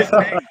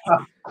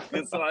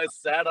 And so I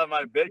sat on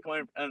my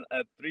Bitcoin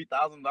at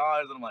 $3,000, and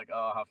I'm like,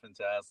 oh, how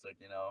fantastic,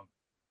 you know.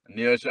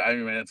 I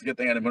mean, it's a good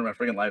thing I didn't put my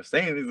freaking life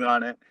savings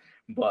on it.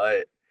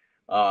 But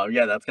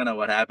yeah, that's kind of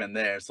what happened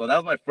there. So that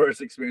was my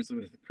first experience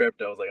with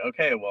crypto. I was like,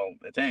 okay, well,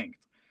 it tanked.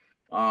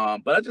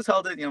 But I just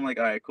held it, you know, I'm like,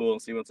 all right, cool,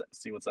 see what's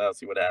out,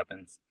 see what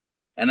happens.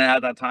 And then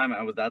at that time,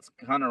 that's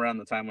kind of around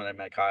the time when I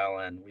met Kyle,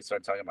 and we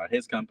started talking about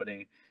his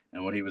company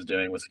and what he was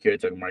doing with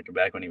security token market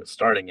back when he was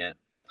starting it.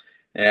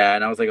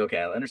 And I was like, okay,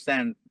 I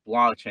understand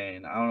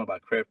blockchain. I don't know about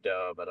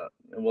crypto, but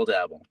we'll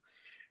dabble.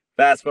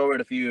 Fast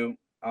forward a few,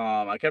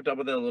 I kept up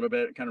with it a little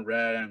bit, kind of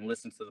read and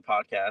listened to the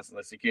podcast,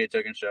 the Security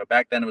Token Show.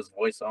 Back then it was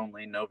voice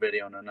only, no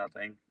video, no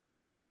nothing.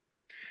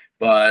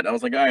 But I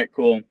was like, all right,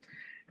 cool.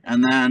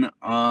 And then,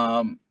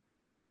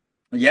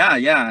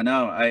 yeah,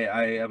 no,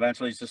 I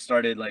eventually just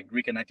started like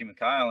reconnecting with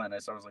Kyle, and I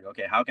was like,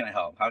 okay, how can I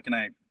help? How can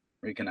I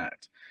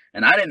reconnect?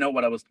 And I didn't know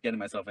what I was getting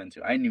myself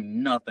into. I knew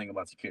nothing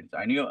about security.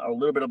 I knew a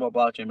little bit about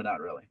blockchain, but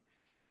not really.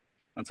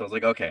 And so I was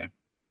like, okay,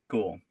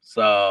 cool.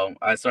 So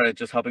I started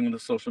just helping with the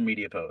social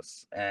media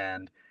posts,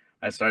 and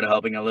I started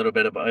helping a little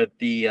bit about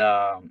the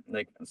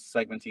like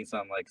segmenting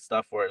some like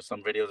stuff for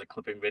some videos and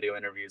clipping video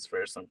interviews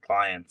for some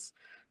clients.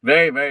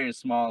 Very, very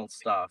small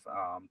stuff.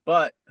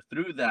 But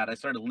through that, I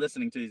started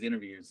listening to these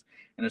interviews,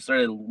 and I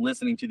started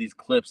listening to these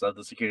clips of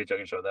the Security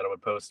Token Show that I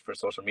would post for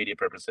social media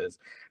purposes.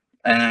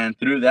 And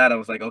through that, I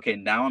was like, okay,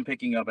 now I'm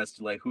picking up as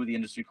to like who the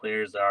industry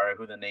players are,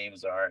 who the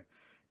names are,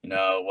 you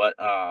know,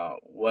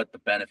 what the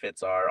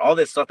benefits are, all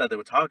this stuff that they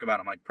would talk about.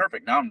 I'm like,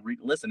 perfect. Now I'm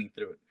listening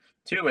through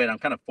it. I'm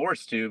kind of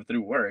forced to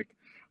through work.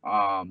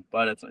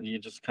 But you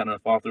just kind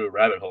of fall through a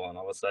rabbit hole, and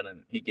all of a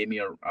sudden he gave me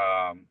a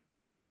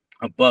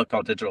book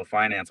called Digital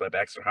Finance by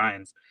Baxter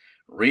Hines.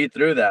 Read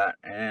through that,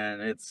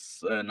 and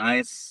it's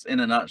nice, in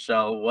a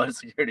nutshell, what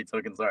security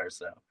tokens are.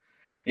 So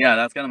yeah,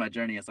 that's kind of my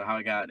journey as to how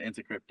I got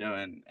into crypto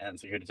and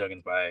security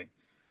tokens by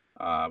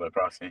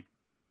proxy.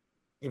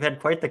 You've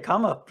had quite the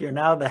come up. You're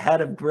now the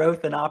head of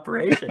growth and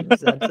operations.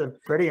 That's a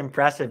pretty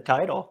impressive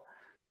title.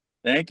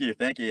 Thank you.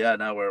 Yeah,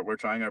 no, we're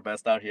trying our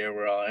best out here.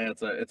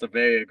 It's a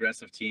very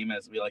aggressive team,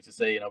 as we like to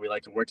say. You know, we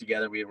like to work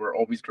together. We're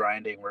always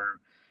grinding.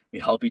 We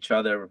help each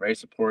other. We're very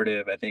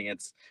supportive. I think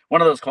it's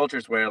one of those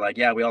cultures where, like,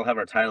 yeah, we all have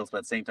our titles, but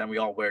at the same time, we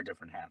all wear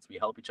different hats. We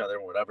help each other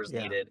in whatever's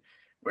needed.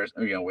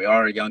 We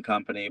are a young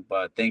company,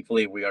 but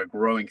thankfully we are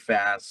growing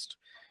fast.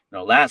 You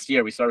know, last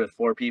year we started with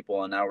 4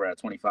 people, and now we're at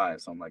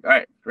 25. So I'm like, all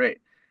right, great.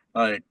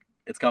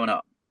 It's coming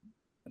up.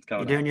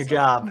 You're doing your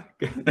job.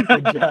 Good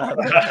job.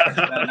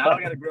 Now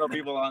we got to grow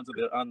people onto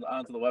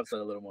the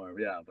website a little more.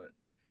 Yeah,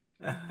 but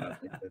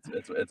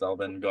It's all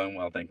been going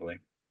well, thankfully.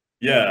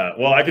 Yeah,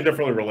 well, I could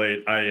definitely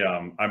relate.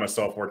 I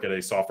myself work at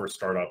a software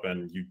startup,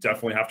 and you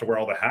definitely have to wear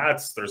all the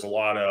hats. There's a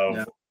lot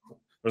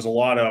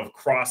of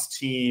cross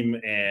team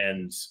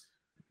and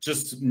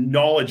just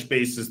knowledge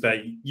bases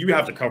that you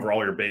have to cover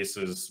all your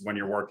bases when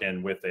you're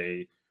working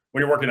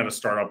at a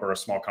startup or a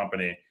small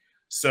company.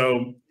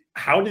 So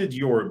how did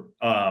your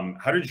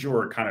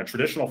kind of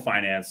traditional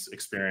finance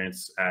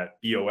experience at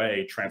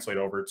BOA translate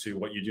over to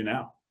what you do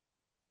now?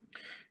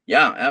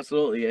 Yeah,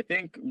 absolutely. I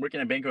think working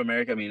at Bank of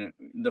America, I mean,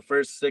 the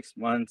first 6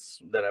 months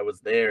that I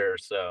was there,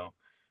 so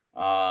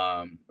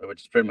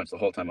which is pretty much the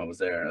whole time I was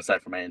there,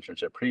 aside from my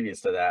internship previous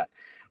to that,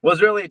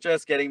 was really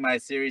just getting my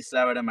Series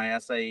 7 and my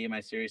SIE,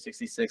 my Series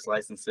 66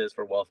 licenses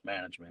for wealth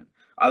management.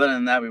 Other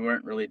than that, we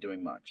weren't really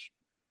doing much.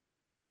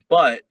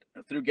 But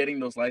through getting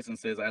those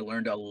licenses, I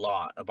learned a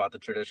lot about the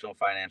traditional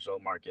financial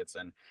markets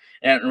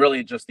and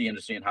really just the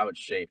industry and how it's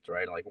shaped,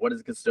 right? Like, what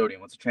is a custodian?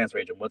 What's a transfer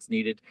agent? What's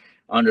needed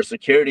under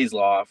securities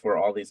law for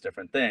all these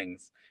different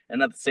things?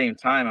 And at the same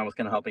time, I was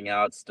kind of helping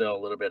out still a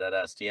little bit at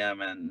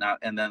STM,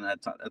 and then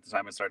at the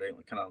time I started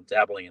kind of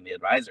dabbling in the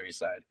advisory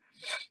side.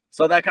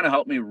 So that kind of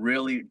helped me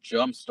really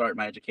jumpstart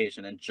my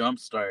education and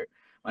jumpstart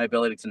my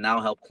ability to now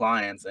help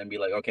clients and be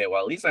like, okay,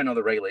 well, at least I know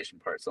the regulation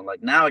part. So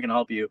like now I can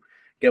help you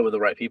get with the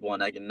right people,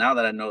 and I can, now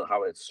that I know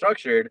how it's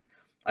structured,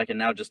 I can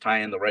now just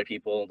tie in the right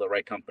people, the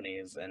right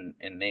companies, and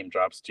name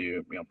drops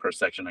to per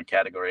section and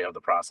category of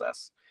the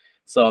process.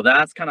 So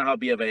that's kind of how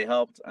B of A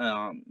helped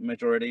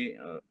majority.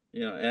 And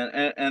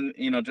during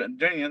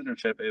the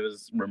internship, it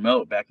was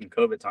remote back in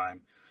COVID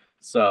time,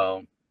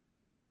 so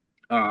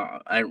all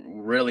I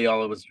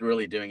was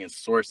really doing is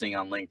sourcing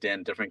on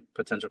LinkedIn different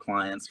potential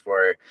clients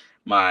for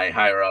my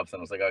higher ups, and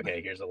I was like, okay,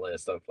 here's a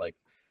list of like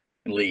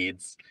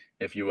leads,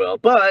 if you will.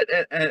 But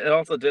it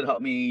also did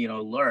help me,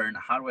 learn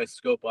how do I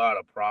scope out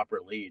a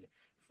proper lead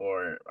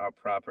for a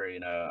proper,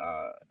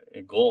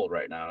 a goal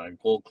right now, a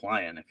gold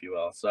client, if you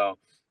will. So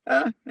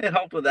it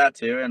helped with that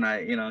too. And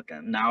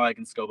now I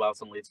can scope out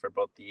some leads for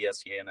both the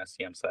ESTA and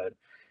STM side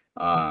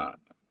on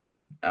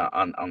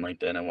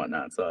LinkedIn and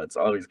whatnot. So it's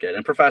always good.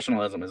 And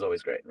professionalism is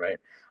always great, right?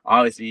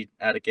 Obviously,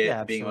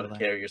 etiquette, being able to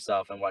carry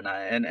yourself and whatnot,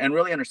 and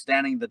really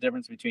understanding the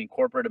difference between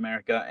corporate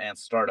America and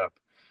startup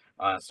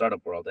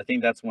world. I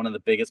think that's one of the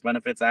biggest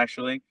benefits,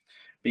 actually,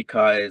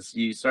 because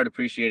you start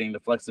appreciating the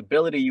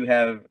flexibility you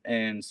have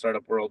in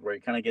startup world, where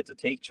you kind of get to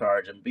take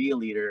charge and be a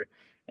leader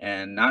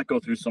and not go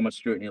through so much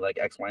scrutiny like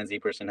X, Y, and Z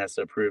person has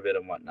to approve it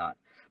and whatnot.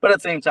 But at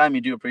the same time, you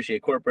do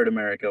appreciate corporate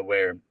America,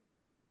 where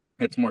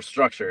it's more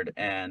structured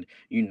and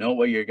you know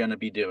what you're going to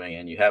be doing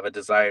and you have a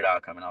desired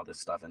outcome and all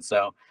this stuff. And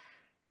so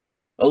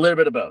a little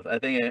bit of both. I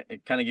think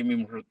it kind of gave me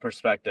more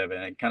perspective,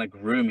 and it kind of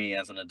grew me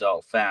as an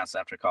adult fast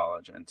after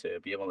college, and to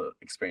be able to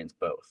experience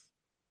both.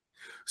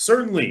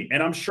 Certainly.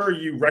 And I'm sure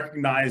you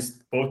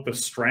recognized both the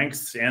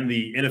strengths and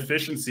the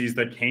inefficiencies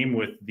that came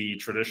with the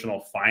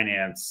traditional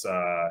finance,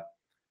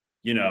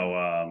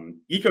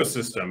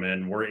 ecosystem,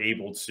 and were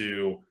able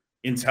to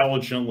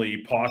intelligently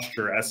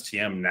posture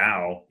STM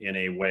now in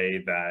a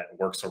way that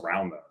works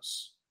around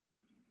those.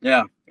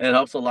 Yeah, it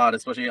helps a lot,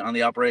 especially on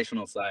the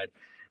operational side.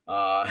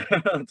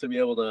 To be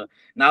able to,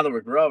 now that we're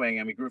growing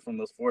and we grew from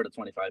those 4 to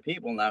 25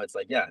 people, now it's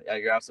like, yeah,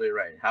 you're absolutely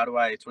right. How do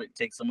I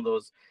take some of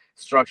those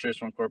structures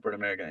from corporate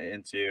America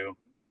into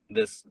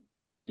this,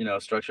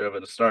 structure of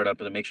a startup,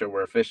 and to make sure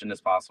we're efficient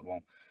as possible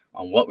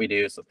on what we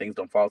do, so things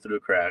don't fall through the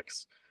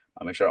cracks.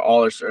 I'll make sure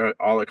all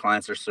our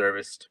clients are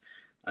serviced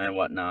and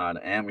whatnot,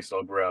 and we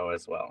still grow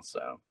as well.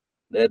 So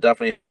it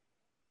definitely.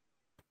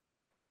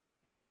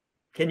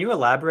 Can you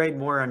elaborate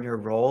more on your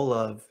role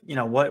of,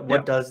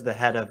 what does the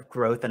head of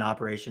growth and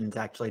operations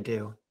actually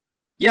do?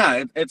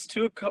 Yeah, it's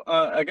two.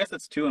 I guess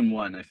it's 2 in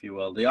 1, if you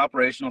will. The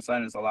operational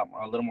side is a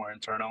little more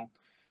internal.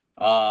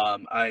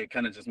 I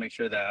kind of just make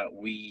sure that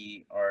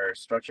we are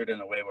structured in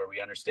a way where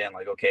we understand,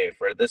 like, okay,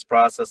 for this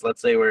process,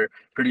 let's say we're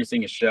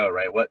producing a show,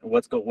 right?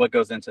 What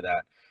goes into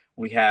that?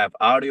 We have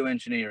audio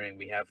engineering,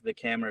 we have the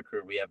camera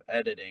crew, we have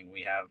editing,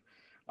 we have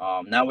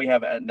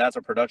that's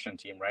a production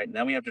team, right? And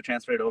then we have to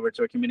transfer it over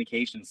to a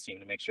communications team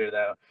to make sure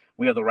that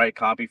we have the right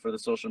copy for the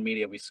social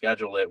media. We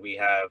schedule it. We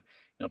have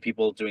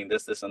people doing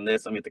this, and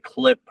this, and we have to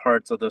clip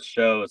parts of the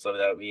show so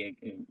that we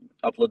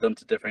upload them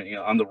to different,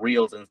 on the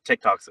reels and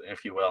TikToks,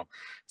 if you will,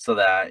 so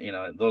that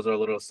those are a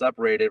little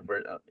separated,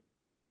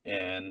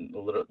 and a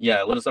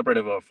little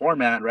separated of a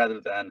format rather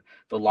than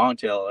the long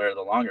tail or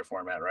the longer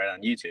format, right,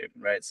 on YouTube,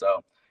 right?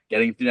 So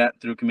getting through that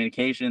through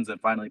communications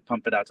and finally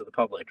pump it out to the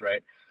public,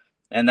 right?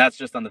 And that's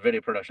just on the video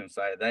production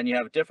side. Then you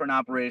have different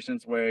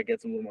operations where it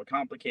gets a little more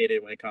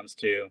complicated when it comes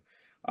to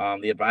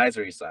the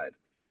advisory side.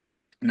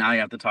 Now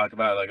you have to talk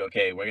about, like,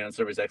 okay, we're going to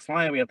service X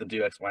client. We have to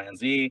do X, Y, and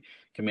Z,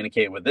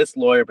 communicate with this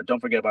lawyer, but don't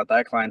forget about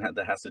that client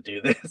that has to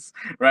do this,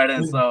 right?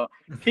 And so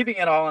keeping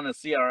it all in a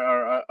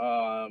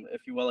CRR,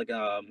 if you will, like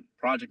a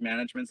project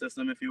management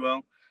system, if you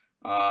will,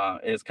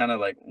 is kind of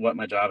like what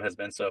my job has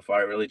been so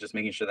far, really just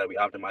making sure that we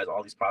optimize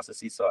all these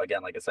processes. So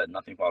again, like I said,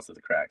 nothing falls through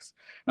the cracks.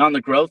 Now on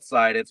the growth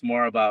side, it's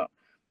more about,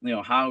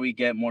 how do we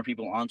get more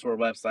people onto our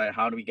website?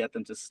 How do we get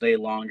them to stay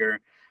longer?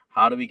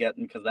 How do we get,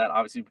 because that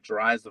obviously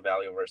drives the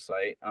value of our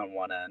site on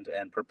one end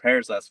and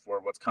prepares us for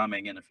what's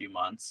coming in a few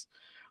months.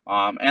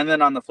 And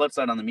then on the flip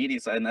side, on the media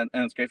side, and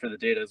it's great for the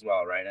data as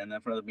well, right? And then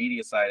for the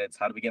media side, it's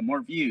how do we get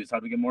more views? How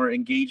do we get more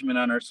engagement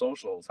on our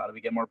socials? How do we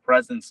get more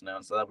presence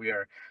known so that we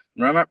are,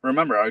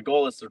 remember, our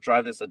goal is to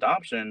drive this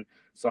adoption.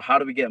 So how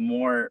do we get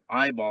more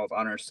eyeballs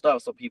on our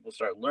stuff so people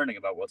start learning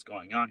about what's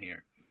going on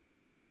here?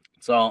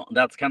 So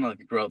that's kind of like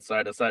the growth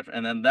side, aside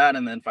from, and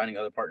then finding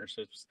other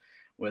partnerships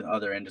with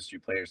other industry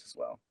players as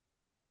well.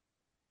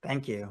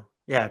 Thank you.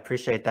 Yeah, I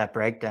appreciate that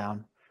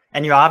breakdown.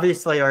 And you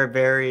obviously are a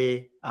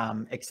very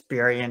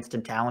experienced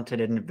and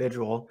talented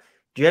individual.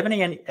 Do you have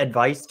any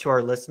advice to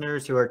our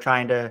listeners who are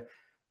trying to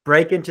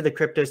break into the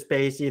crypto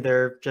space,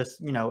 either just,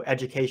 you know,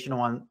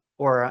 educational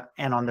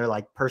and on their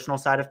like personal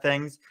side of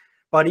things,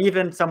 but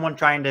even someone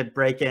trying to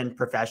break in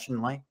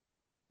professionally?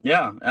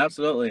 Yeah,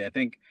 absolutely. I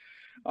think,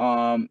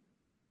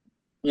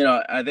 you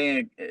know, I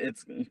think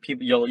it's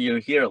people,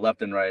 you'll hear it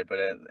left and right, but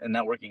and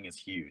networking is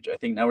huge. I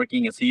think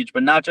networking is huge,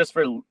 but not just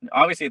for,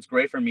 obviously it's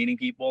great for meeting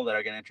people that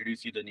are going to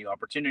introduce you to new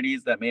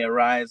opportunities that may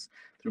arise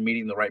through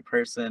meeting the right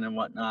person and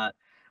whatnot.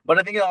 But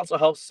I think it also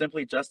helps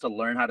simply just to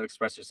learn how to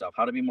express yourself,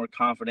 how to be more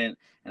confident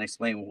and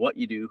explain what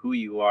you do, who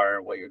you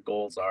are, what your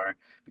goals are.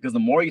 Because the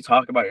more you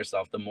talk about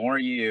yourself, the more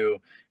you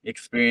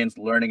experience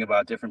learning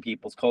about different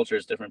people's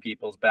cultures, different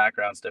people's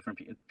backgrounds, different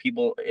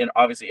people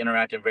obviously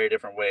interact in very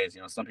different ways.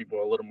 You know, some people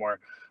are a little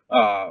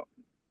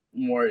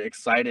more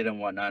excited and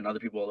whatnot, and other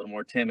people are a little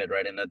more timid,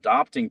 right? And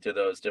adopting to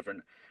those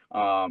different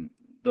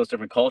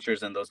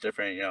cultures and those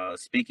different, you know,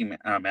 speaking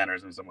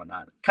mannerisms and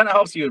whatnot kind of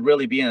helps you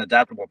really be an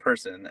adaptable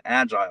person,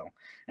 agile.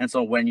 And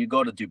so when you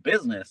go to do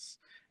business,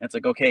 it's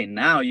like, okay,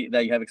 now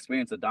that you have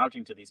experience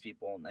adopting to these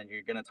people and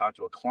you're going to talk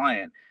to a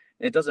client,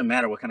 it doesn't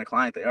matter what kind of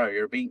client they are,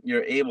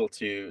 you're able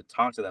to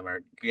talk to them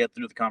or get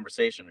through the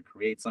conversation and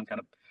create some kind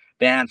of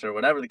banter,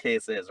 whatever the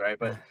case is, right?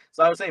 But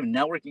so I would say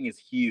networking is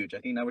huge. I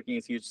think networking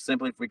is huge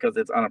simply because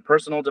it's on a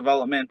personal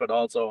development, but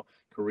also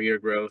career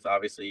growth.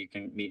 Obviously, you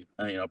can meet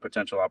you know,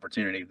 potential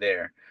opportunity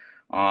there.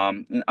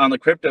 On the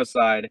crypto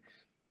side,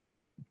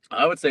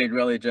 I would say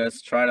really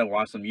just try to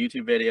watch some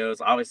YouTube videos.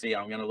 Obviously,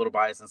 I'm getting a little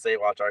biased and say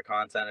watch our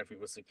content if it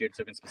was security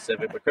token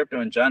specific, but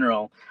crypto in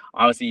general,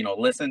 obviously, you know,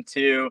 listen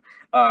to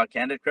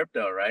Candid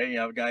Crypto, right?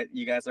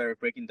 You guys are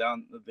breaking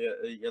down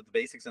the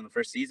basics in the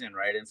first season,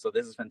 right? And so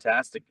this is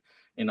fantastic,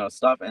 you know,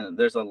 stuff. And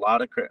there's a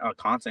lot of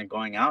content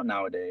going out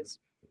nowadays.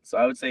 So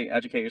I would say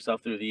educate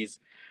yourself through these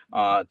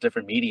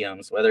different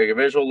mediums, whether you're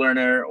a visual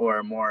learner or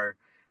a more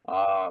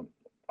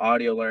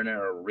audio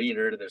learner or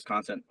reader. There's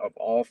content of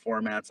all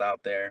formats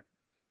out there.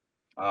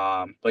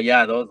 But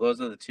yeah, those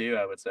are the two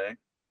I would say.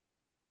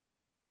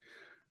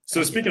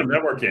 So speaking of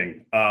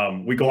networking,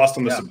 we glossed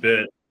on this a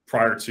bit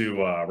prior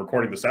to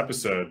recording this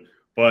episode,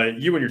 but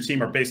you and your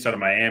team are based out of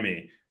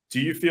Miami.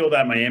 Do you feel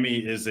that Miami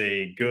is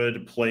a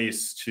good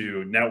place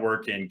to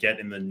network and get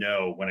in the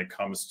know when it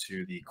comes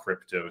to the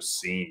crypto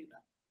scene?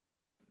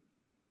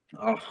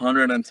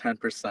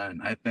 110%.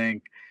 I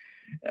think,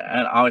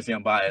 and obviously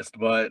I'm biased,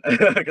 but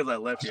because I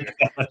live here,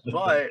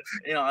 but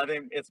you know, I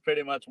think it's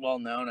pretty much well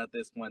known at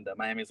this point that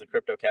Miami is the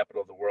crypto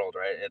capital of the world,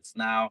 right? It's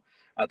now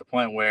at the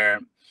point where,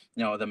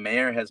 you know, the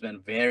mayor has been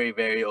very,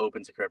 very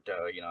open to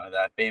crypto. You know,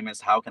 that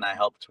famous "How can I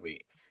help"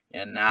 tweet,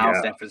 and now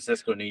San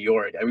Francisco, New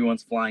York,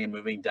 everyone's flying and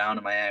moving down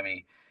to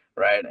Miami,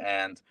 right?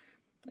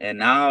 And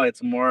now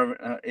it's more,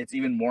 it's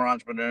even more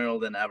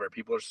entrepreneurial than ever.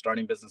 People are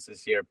starting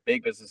businesses here.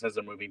 Big businesses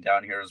are moving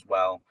down here as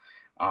well.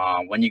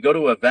 When you go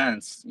to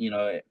events, you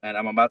know, and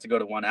I'm about to go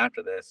to one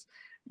after this,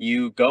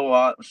 you go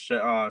out,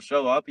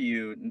 show up,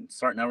 you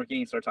start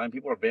networking, start talking.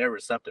 People are very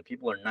receptive.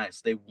 People are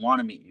nice. They want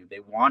to meet you. They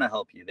want to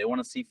help you. They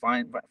want to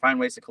find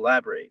ways to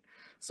collaborate.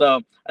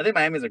 So I think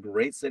Miami is a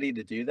great city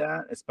to do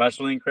that,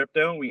 especially in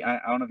crypto. I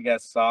don't know if you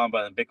guys saw,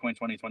 but the Bitcoin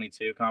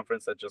 2022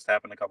 conference that just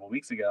happened a couple of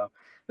weeks ago,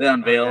 they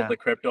unveiled the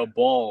crypto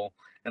bowl.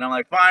 And I'm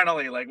like,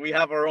 finally, like we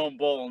have our own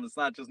bowl and it's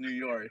not just New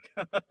York.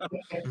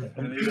 And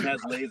it even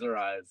has laser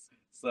eyes.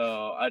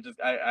 So I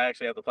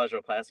actually have the pleasure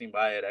of passing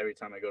by it every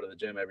time I go to the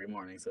gym every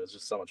morning. So it's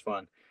just so much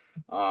fun.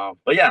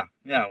 But yeah,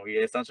 we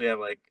essentially have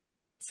like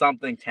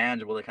something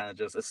tangible that kind of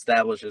just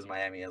establishes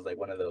Miami as like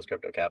one of those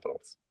crypto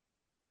capitals.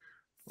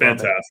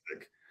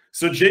 Fantastic.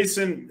 So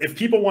Jason, if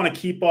people want to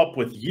keep up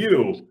with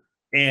you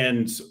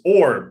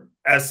or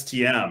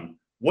STM,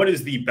 what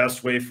is the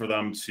best way for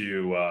them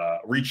to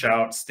reach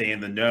out, stay in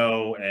the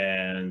know,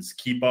 and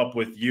keep up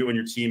with you and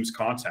your team's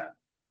content?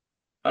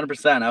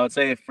 100%. I would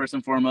say first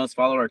and foremost,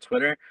 follow our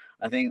Twitter.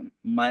 I think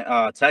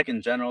my tech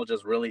in general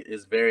just really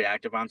is very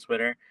active on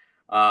Twitter.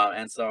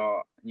 And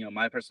so, you know,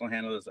 my personal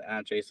handle is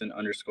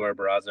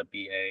 @Jason_Barraza,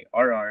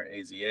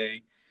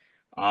 BARRAZA.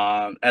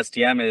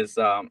 STM is,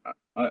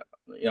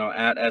 you know,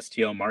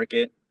 @STO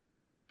Market.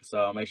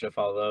 So make sure to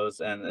follow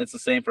those. And it's the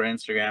same for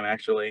Instagram,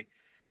 actually.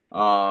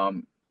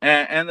 And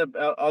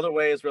the other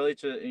way is really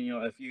to, you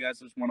know, if you guys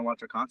just want to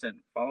watch our content,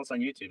 follow us on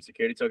YouTube,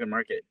 Security Token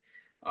Market.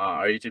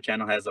 Our YouTube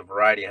channel has a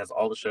variety, has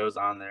all the shows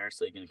on there,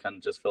 so you can kind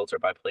of just filter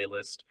by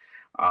playlist,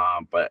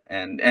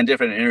 and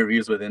different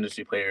interviews with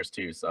industry players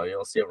too. So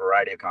you'll see a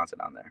variety of content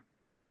on there.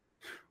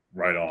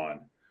 Right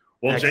on.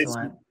 Well, Excellent.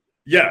 Jason,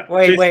 yeah.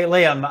 Wait,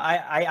 Liam,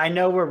 I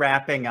know we're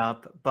wrapping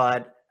up,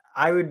 but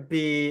I would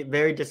be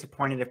very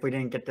disappointed if we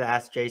didn't get to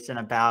ask Jason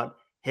about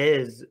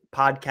his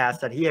podcast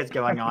that he has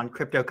going on,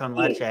 Crypto Con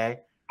Leche.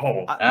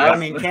 I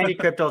mean, Candid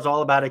Crypto is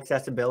all about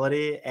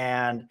accessibility,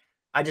 and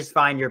I just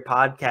find your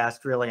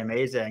podcast really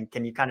amazing.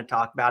 Can you kind of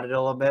talk about it a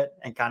little bit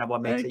and kind of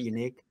what makes it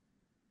unique?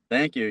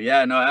 Thank you.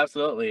 Yeah, no,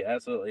 absolutely.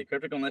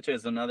 Crypto Con Leche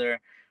is another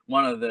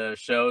one of the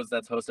shows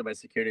that's hosted by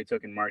Security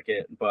Token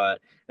Market, but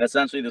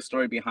essentially the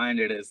story behind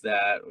it is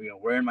that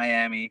we're in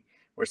Miami,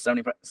 where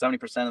 70%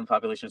 of the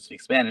population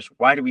speaks Spanish.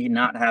 Why do we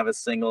not have a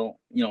single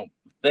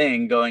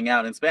thing going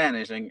out in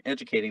Spanish and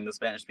educating the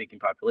Spanish speaking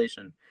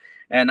population?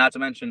 And not to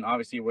mention,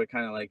 obviously, we're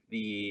kind of like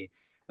the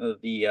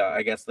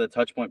I guess the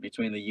touch point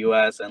between the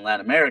US and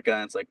Latin America,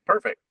 and it's like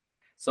perfect.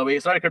 So we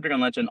started Crypto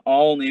Con Leche, an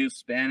all new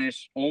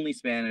only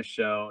Spanish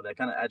show that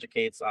kind of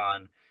educates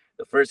on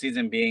the first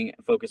season being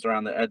focused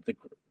around the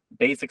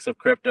basics of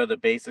crypto, the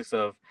basics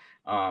of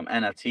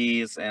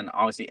NFTs, and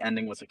obviously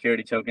ending with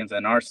security tokens.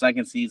 And our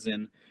second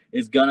season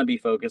is going to be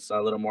focused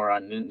a little more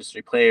on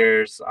industry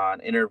players, on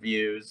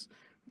interviews,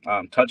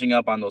 touching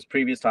up on those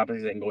previous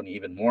topics and going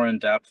even more in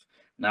depth.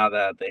 Now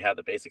that they have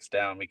the basics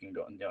down, we can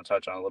go and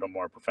touch on a little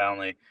more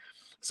profoundly.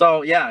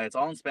 So yeah, it's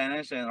all in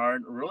Spanish, and our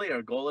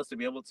goal is to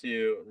be able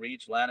to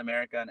reach Latin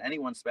America and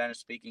anyone Spanish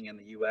speaking in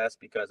the US,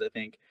 because I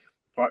think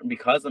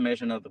because the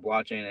mission of the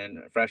blockchain and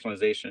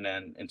fractionalization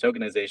and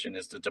tokenization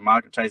is to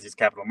democratize these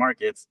capital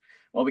markets.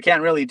 Well, we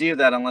can't really do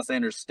that unless they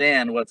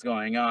understand what's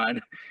going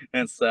on.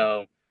 And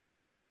so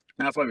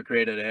that's why we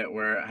created it.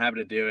 We're happy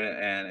to do it,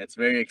 and it's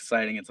very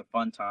exciting. It's a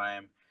fun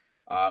time.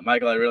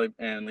 Michael,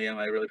 and Liam,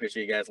 I really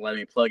appreciate you guys letting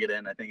me plug it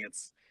in. I think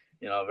it's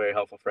very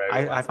helpful for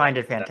everyone. I find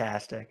it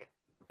fantastic.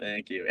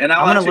 Thank you. And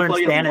I'm going to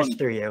learn Spanish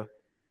through you.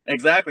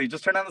 Exactly.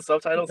 Just turn on the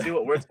subtitles, see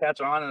what words catch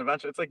on, and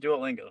eventually it's like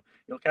Duolingo.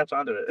 You'll catch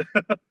on to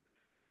it.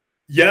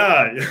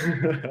 Yeah,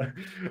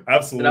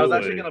 absolutely. And I was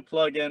actually going to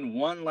plug in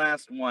one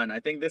last one. I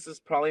think this is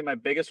probably my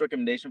biggest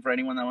recommendation for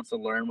anyone that wants to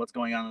learn what's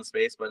going on in the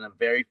space, but in a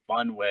very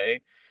fun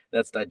way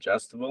that's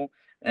digestible.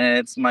 And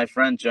it's my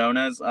friend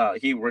Jonah's.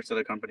 He works at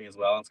a company as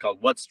well. It's called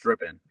What's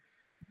Drippin'.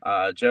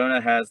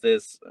 Jonah has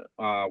this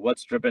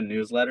What's Drippin'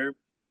 newsletter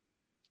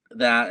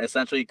that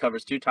essentially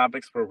covers 2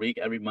 topics per week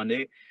every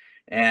Monday.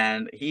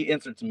 And he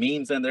inserts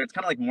memes in there. It's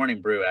kind of like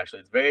Morning Brew, actually.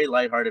 It's very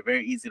lighthearted,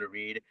 very easy to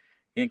read.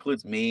 He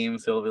includes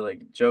memes. He'll be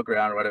like joke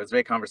around or whatever. It's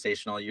very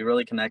conversational. You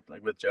really connect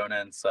with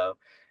Jonah. And so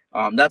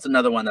that's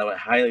another one that I would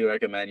highly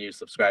recommend you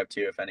subscribe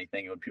to. If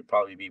anything, it would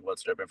probably be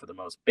What's Drippin' for the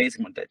most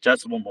basic, most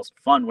digestible, most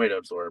fun way to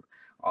absorb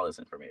all this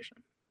information.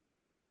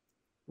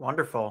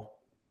 Wonderful.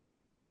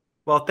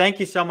 Well, thank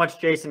you so much,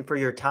 Jason, for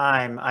your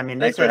time. I mean,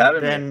 Thanks this has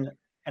been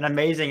an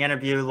amazing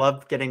interview.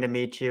 Love getting to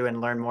meet you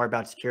and learn more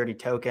about security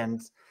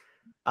tokens.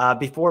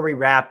 Before we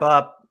wrap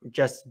up,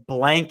 just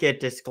blanket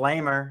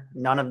disclaimer,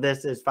 none of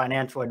this is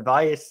financial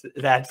advice.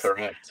 That's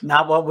correct.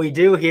 Not what we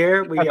do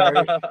here. We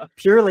are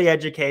purely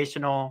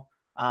educational,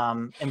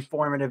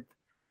 informative,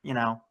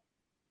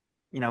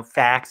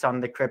 facts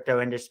on the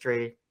crypto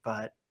industry.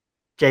 But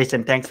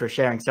Jason, thanks for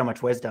sharing so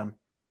much wisdom.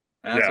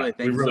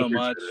 Absolutely. Yeah, thanks so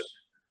much.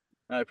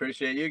 I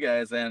appreciate you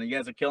guys, and you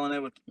guys are killing it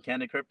with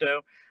Candid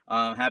Crypto.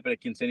 Happy to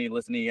continue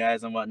listening to you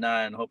guys and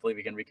whatnot, and hopefully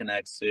we can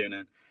reconnect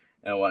soon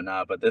and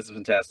whatnot. But this is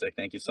fantastic.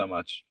 Thank you so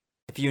much.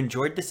 If you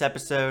enjoyed this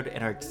episode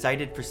and are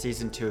excited for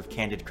season 2 of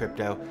Candid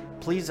Crypto,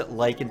 please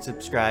like and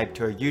subscribe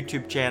to our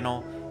YouTube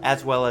channel,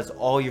 as well as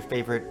all your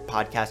favorite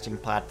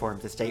podcasting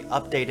platforms to stay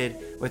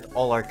updated with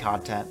all our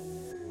content.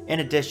 In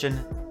addition,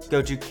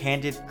 go to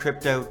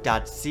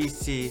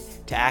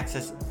candidcrypto.cc to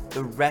access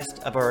the rest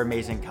of our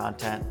amazing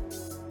content.